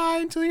float on by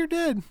until you're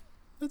dead.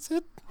 That's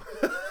it.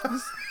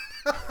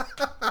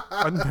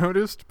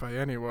 Unnoticed by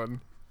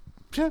anyone.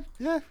 Yeah,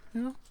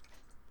 you know.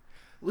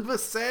 Live a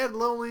sad,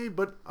 lonely,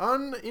 but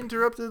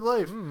uninterrupted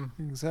life.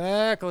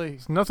 Exactly.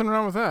 There's nothing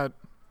wrong with that.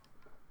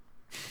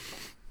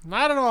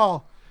 Not at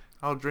all.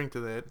 I'll drink to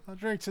that. I'll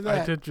drink to I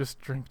that. did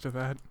just drink to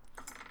that.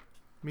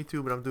 Me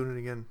too, but I'm doing it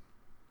again.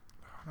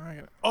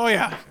 Oh,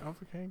 yeah.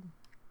 Alpha King.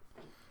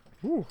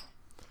 Ooh.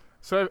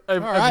 So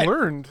I've All right.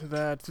 learned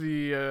that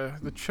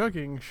the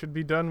chugging should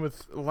be done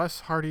with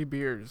less hearty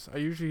beers. I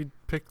usually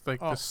pick like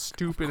Oh, the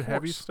stupid of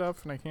heavy course.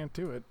 stuff, and I can't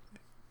do it.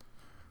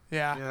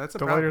 Yeah. Yeah, that's a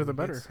The problem. lighter the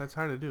better. That's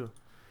hard to do.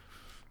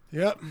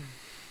 Yep.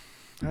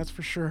 That's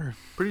for sure.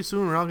 Pretty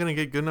soon, we're all gonna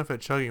get good enough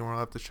at chugging. We'll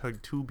have to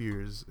chug 2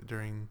 beers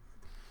during.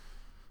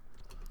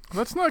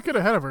 Let's not get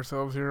ahead of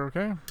ourselves here,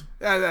 okay?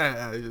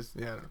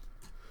 Yeah.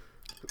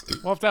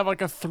 We'll have to have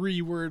like a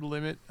 3-word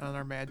limit on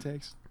our mad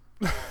takes.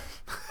 We're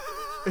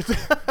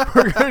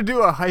gonna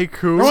do a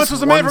haiku. Once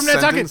was a man one from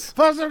Nantucket.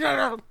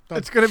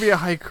 It's gonna be a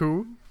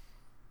haiku.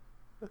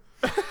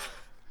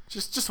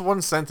 Just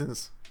one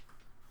sentence.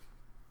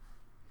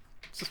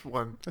 Just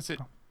one. That's it.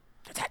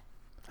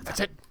 That's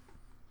it.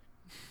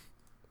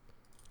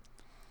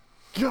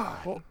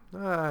 God.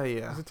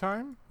 Yeah. Is it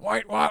time?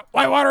 White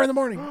water in the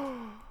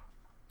morning.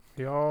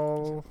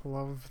 Y'all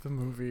love the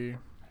movie.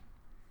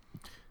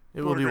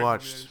 It will be Great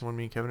watched movies. when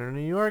me and Kevin are in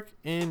New York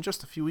in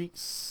just a few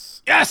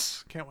weeks.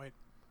 Yes. Can't wait.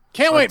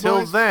 Can't wait, Until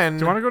boys. then,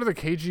 Do you want to go to the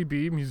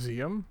KGB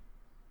museum?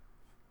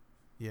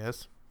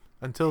 yes.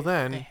 Until They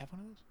then, have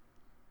one of those?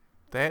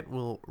 that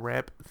will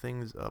wrap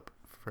things up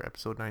for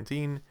episode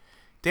 19.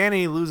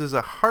 Danny loses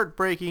a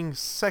heartbreaking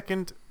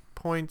second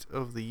point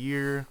of the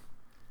year,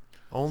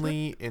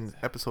 only in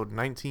episode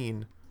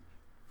 19.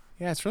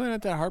 Yeah, it's really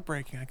not that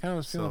heartbreaking. I kind of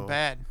was feeling So-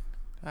 bad.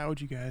 I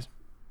owed you guys.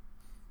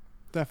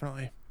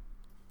 Definitely.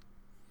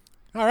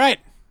 All right.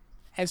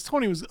 As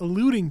Tony was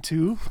alluding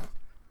to,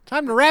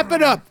 time to wrap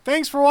it up.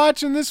 Thanks for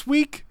watching this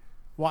week.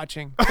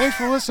 Thanks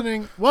for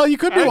listening. Well, you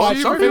could be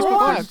watching on Facebook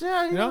Live.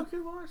 Yeah, you know? you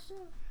could watch. Yeah.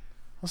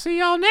 We'll see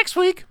y'all next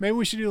week. Maybe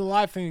we should do the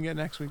live thing again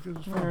next week. This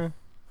was fun.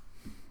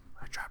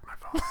 I dropped my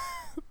phone.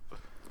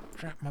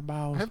 Trap my I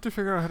bowels. have to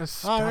figure out how to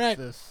stop right.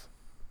 this.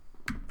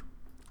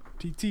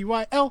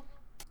 TTYL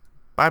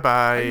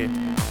Bye-bye.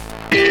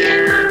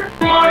 Beer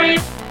Money.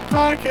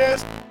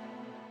 podcast.